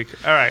 Not this week.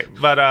 All right.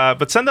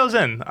 But send those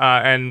in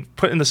and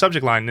put in the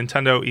subject line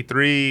Nintendo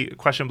E3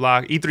 question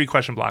block. E3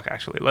 question block,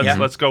 actually.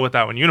 Let's go with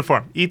that one.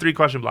 Uniform. E3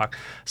 question block.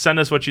 Send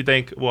us what you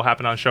think will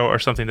happen on show or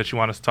something that you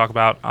want us to talk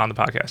about on the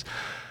podcast.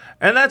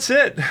 And that's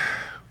it.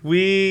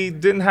 We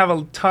didn't have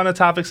a ton of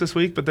topics this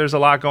week, but there's a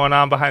lot going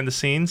on behind the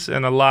scenes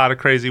and a lot of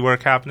crazy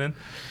work happening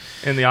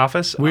in the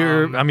office.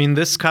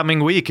 This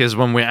coming week is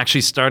when we're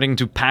actually starting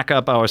to pack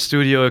up our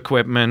studio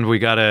equipment. We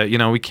gotta,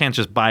 we can't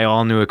just buy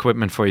all new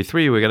equipment for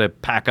E3. We gotta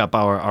pack up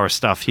our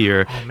stuff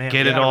here,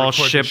 get it all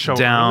shipped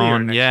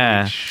down.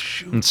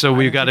 And so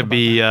we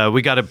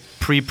gotta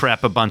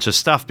pre-prep a bunch of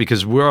stuff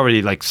because we're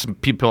already like some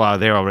people out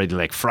there already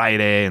like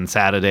Friday and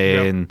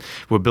Saturday, and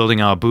we're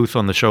building our booth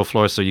on the show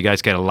floor. So you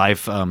guys get a live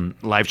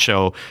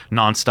show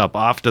nonstop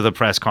after the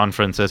press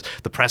conferences.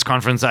 The press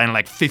conferences are in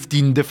like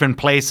 15 different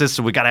places,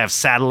 so we gotta have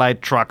satellite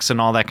trucks and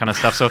all that kind of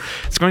stuff. So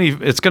it's going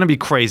to be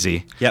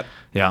crazy. Yep.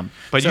 Yeah.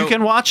 But you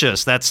can watch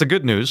us. That's the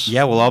good news.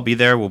 Yeah, we'll all be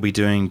there. We'll be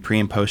doing pre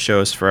and post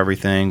shows for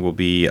everything. We'll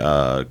be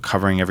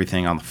covering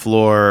everything on the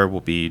floor.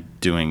 We'll be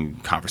doing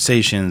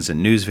conversations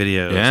and news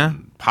videos.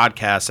 And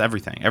podcasts,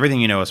 everything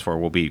you know us for,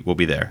 we'll be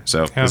there.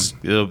 So this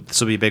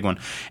will be a big one.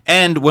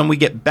 And when we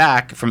get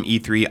back from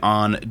E3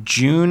 on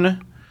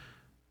June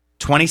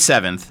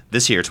 27th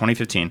this year,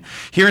 2015.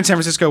 Here in San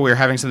Francisco, we're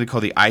having something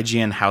called the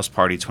IGN House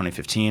Party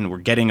 2015. We're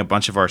getting a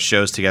bunch of our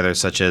shows together,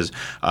 such as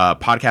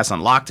Podcast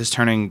Unlocked is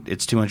turning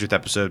its 200th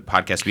episode.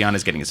 Podcast Beyond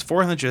is getting its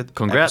 400th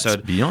Congrats,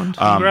 episode. Beyond.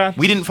 Congrats.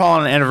 We didn't fall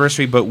on an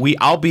anniversary, but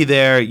I'll be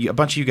there. A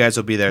bunch of you guys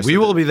will be there. We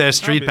will be there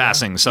street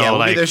passing. So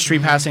we'll be there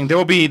street passing.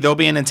 There'll be a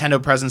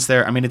Nintendo presence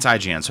there. I mean, it's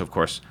IGN, so of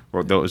course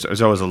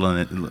there's always a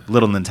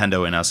little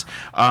Nintendo in us.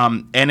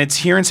 And it's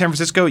here in San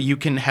Francisco. You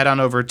can head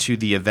on over to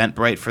the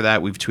Eventbrite for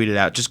that. We've tweeted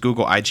out. Just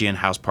Google IGN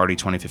House Party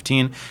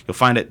 2015. You'll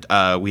find it.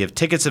 We have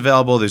tickets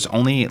available. There's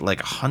only like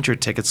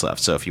 100 tickets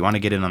left. So if you want to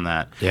get in on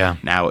that,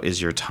 now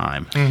is your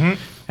time. Mm-hmm.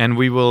 And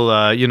we will,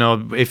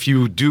 if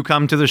you do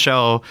come to the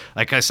show,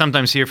 like I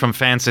sometimes hear from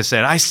fans that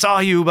said, I saw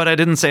you, but I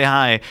didn't say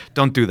hi.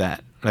 Don't do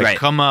that. Like, Right.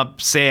 come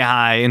up, say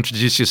hi,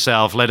 introduce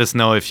yourself. Let us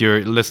know if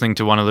you're listening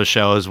to one of the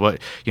shows.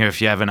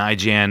 If you have an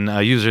IGN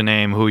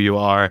username, who you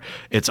are.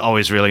 It's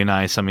always really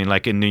nice. I mean,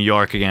 like in New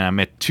York again, I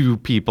met 2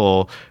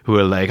 people who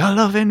are like, I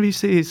love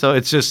NBC. So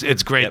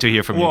it's great to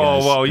hear from you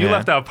guys. Whoa! You Yeah.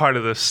 left out part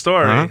of the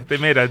story. Huh? They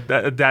made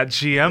that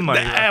GM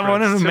money.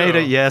 One of them made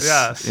it. Yes.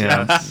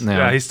 Yes.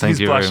 Yeah. He's Thank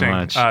you blushing. very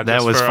much. Just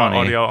That was for funny.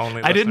 Audio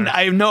only I didn't.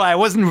 listeners. I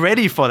wasn't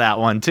ready for that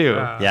one too.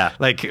 Yeah.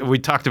 Like we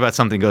talked about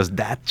something. Goes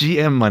that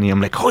GM money? I'm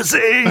like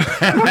Jose.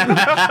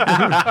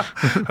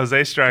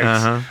 Jose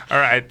strikes. All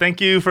right.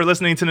 Thank you for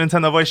listening to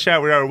Nintendo Voice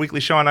Chat. We are a weekly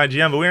show on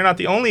IGN, but we are not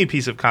the only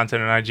piece of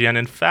content on IGN.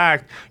 In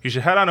fact, you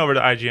should head on over to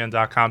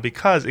IGN.com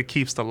because it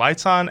keeps the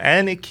lights on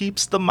and it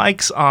keeps the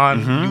mics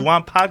on. You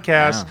want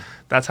podcasts. Yeah.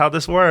 That's how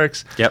this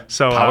works. Yep.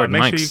 So Powered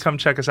make sure mics. you come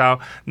check us out.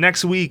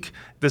 Next week,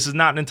 this is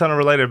not Nintendo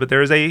related, but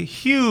there is a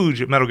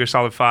huge Metal Gear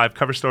Solid 5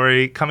 cover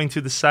story coming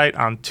to the site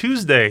on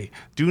Tuesday.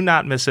 Do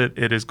not miss it.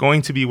 It is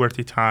going to be worth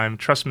your time.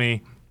 Trust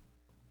me.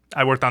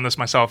 I worked on this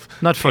myself.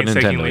 Not for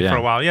painstakingly Nintendo, yeah. for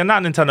a while. Yeah,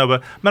 not Nintendo,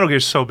 but Metal Gear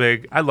is so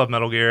big. I love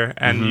Metal Gear,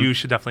 and you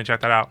should definitely check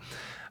that out.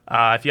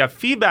 If you have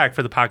feedback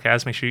for the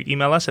podcast, make sure you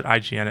email us at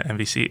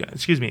NVC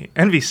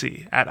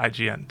at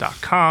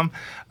IGN.com.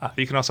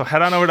 You can also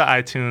head on over to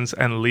iTunes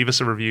and leave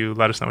us a review.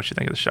 Let us know what you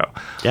think of the show.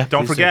 Yeah,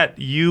 Don't please do. forget,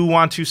 you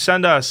want to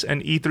send us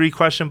an E3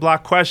 question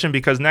block question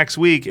because next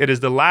week it is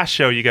the last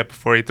show you get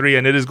before E3,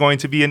 and it is going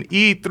to be an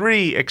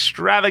E3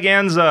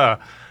 extravaganza.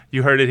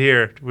 You heard it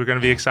here. We're going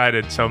to be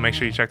excited, so make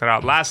sure you check that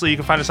out. Lastly, you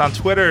can find us on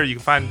Twitter. You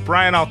can find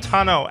Brian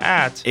Altano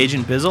at.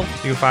 Agent Bizzle.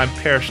 You can find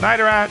Per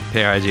Schneider at.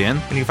 Pair IGN.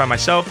 And you can find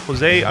myself,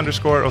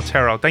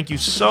 Jose_Otero. Thank you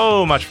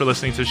so much for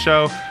listening to the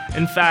show.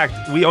 In fact,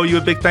 we owe you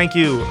a big thank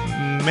you.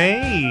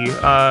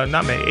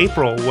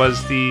 April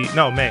was the,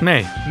 no, May.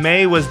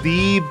 May was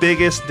the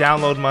biggest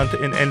download month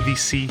in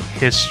NVC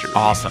history.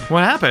 Awesome.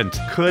 What happened?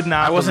 Could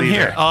not I wasn't believe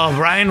here. it. Oh,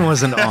 Brian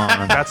wasn't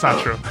on. That's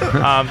not true.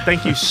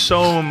 Thank you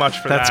so much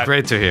for that. That's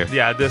great to hear.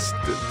 Yeah,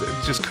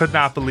 just could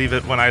not believe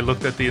it when I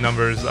looked at the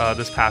numbers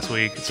this past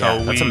week. So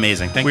Yeah, that's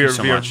amazing. Thank you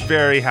so we much. are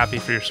very happy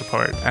for your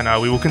support, and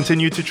we will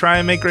continue to try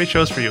and make great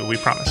shows for you. We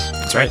promise.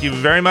 Thank right. you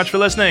very much for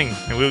listening,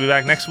 and we'll be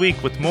back next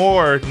week with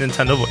more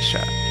Nintendo Voice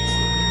Chat.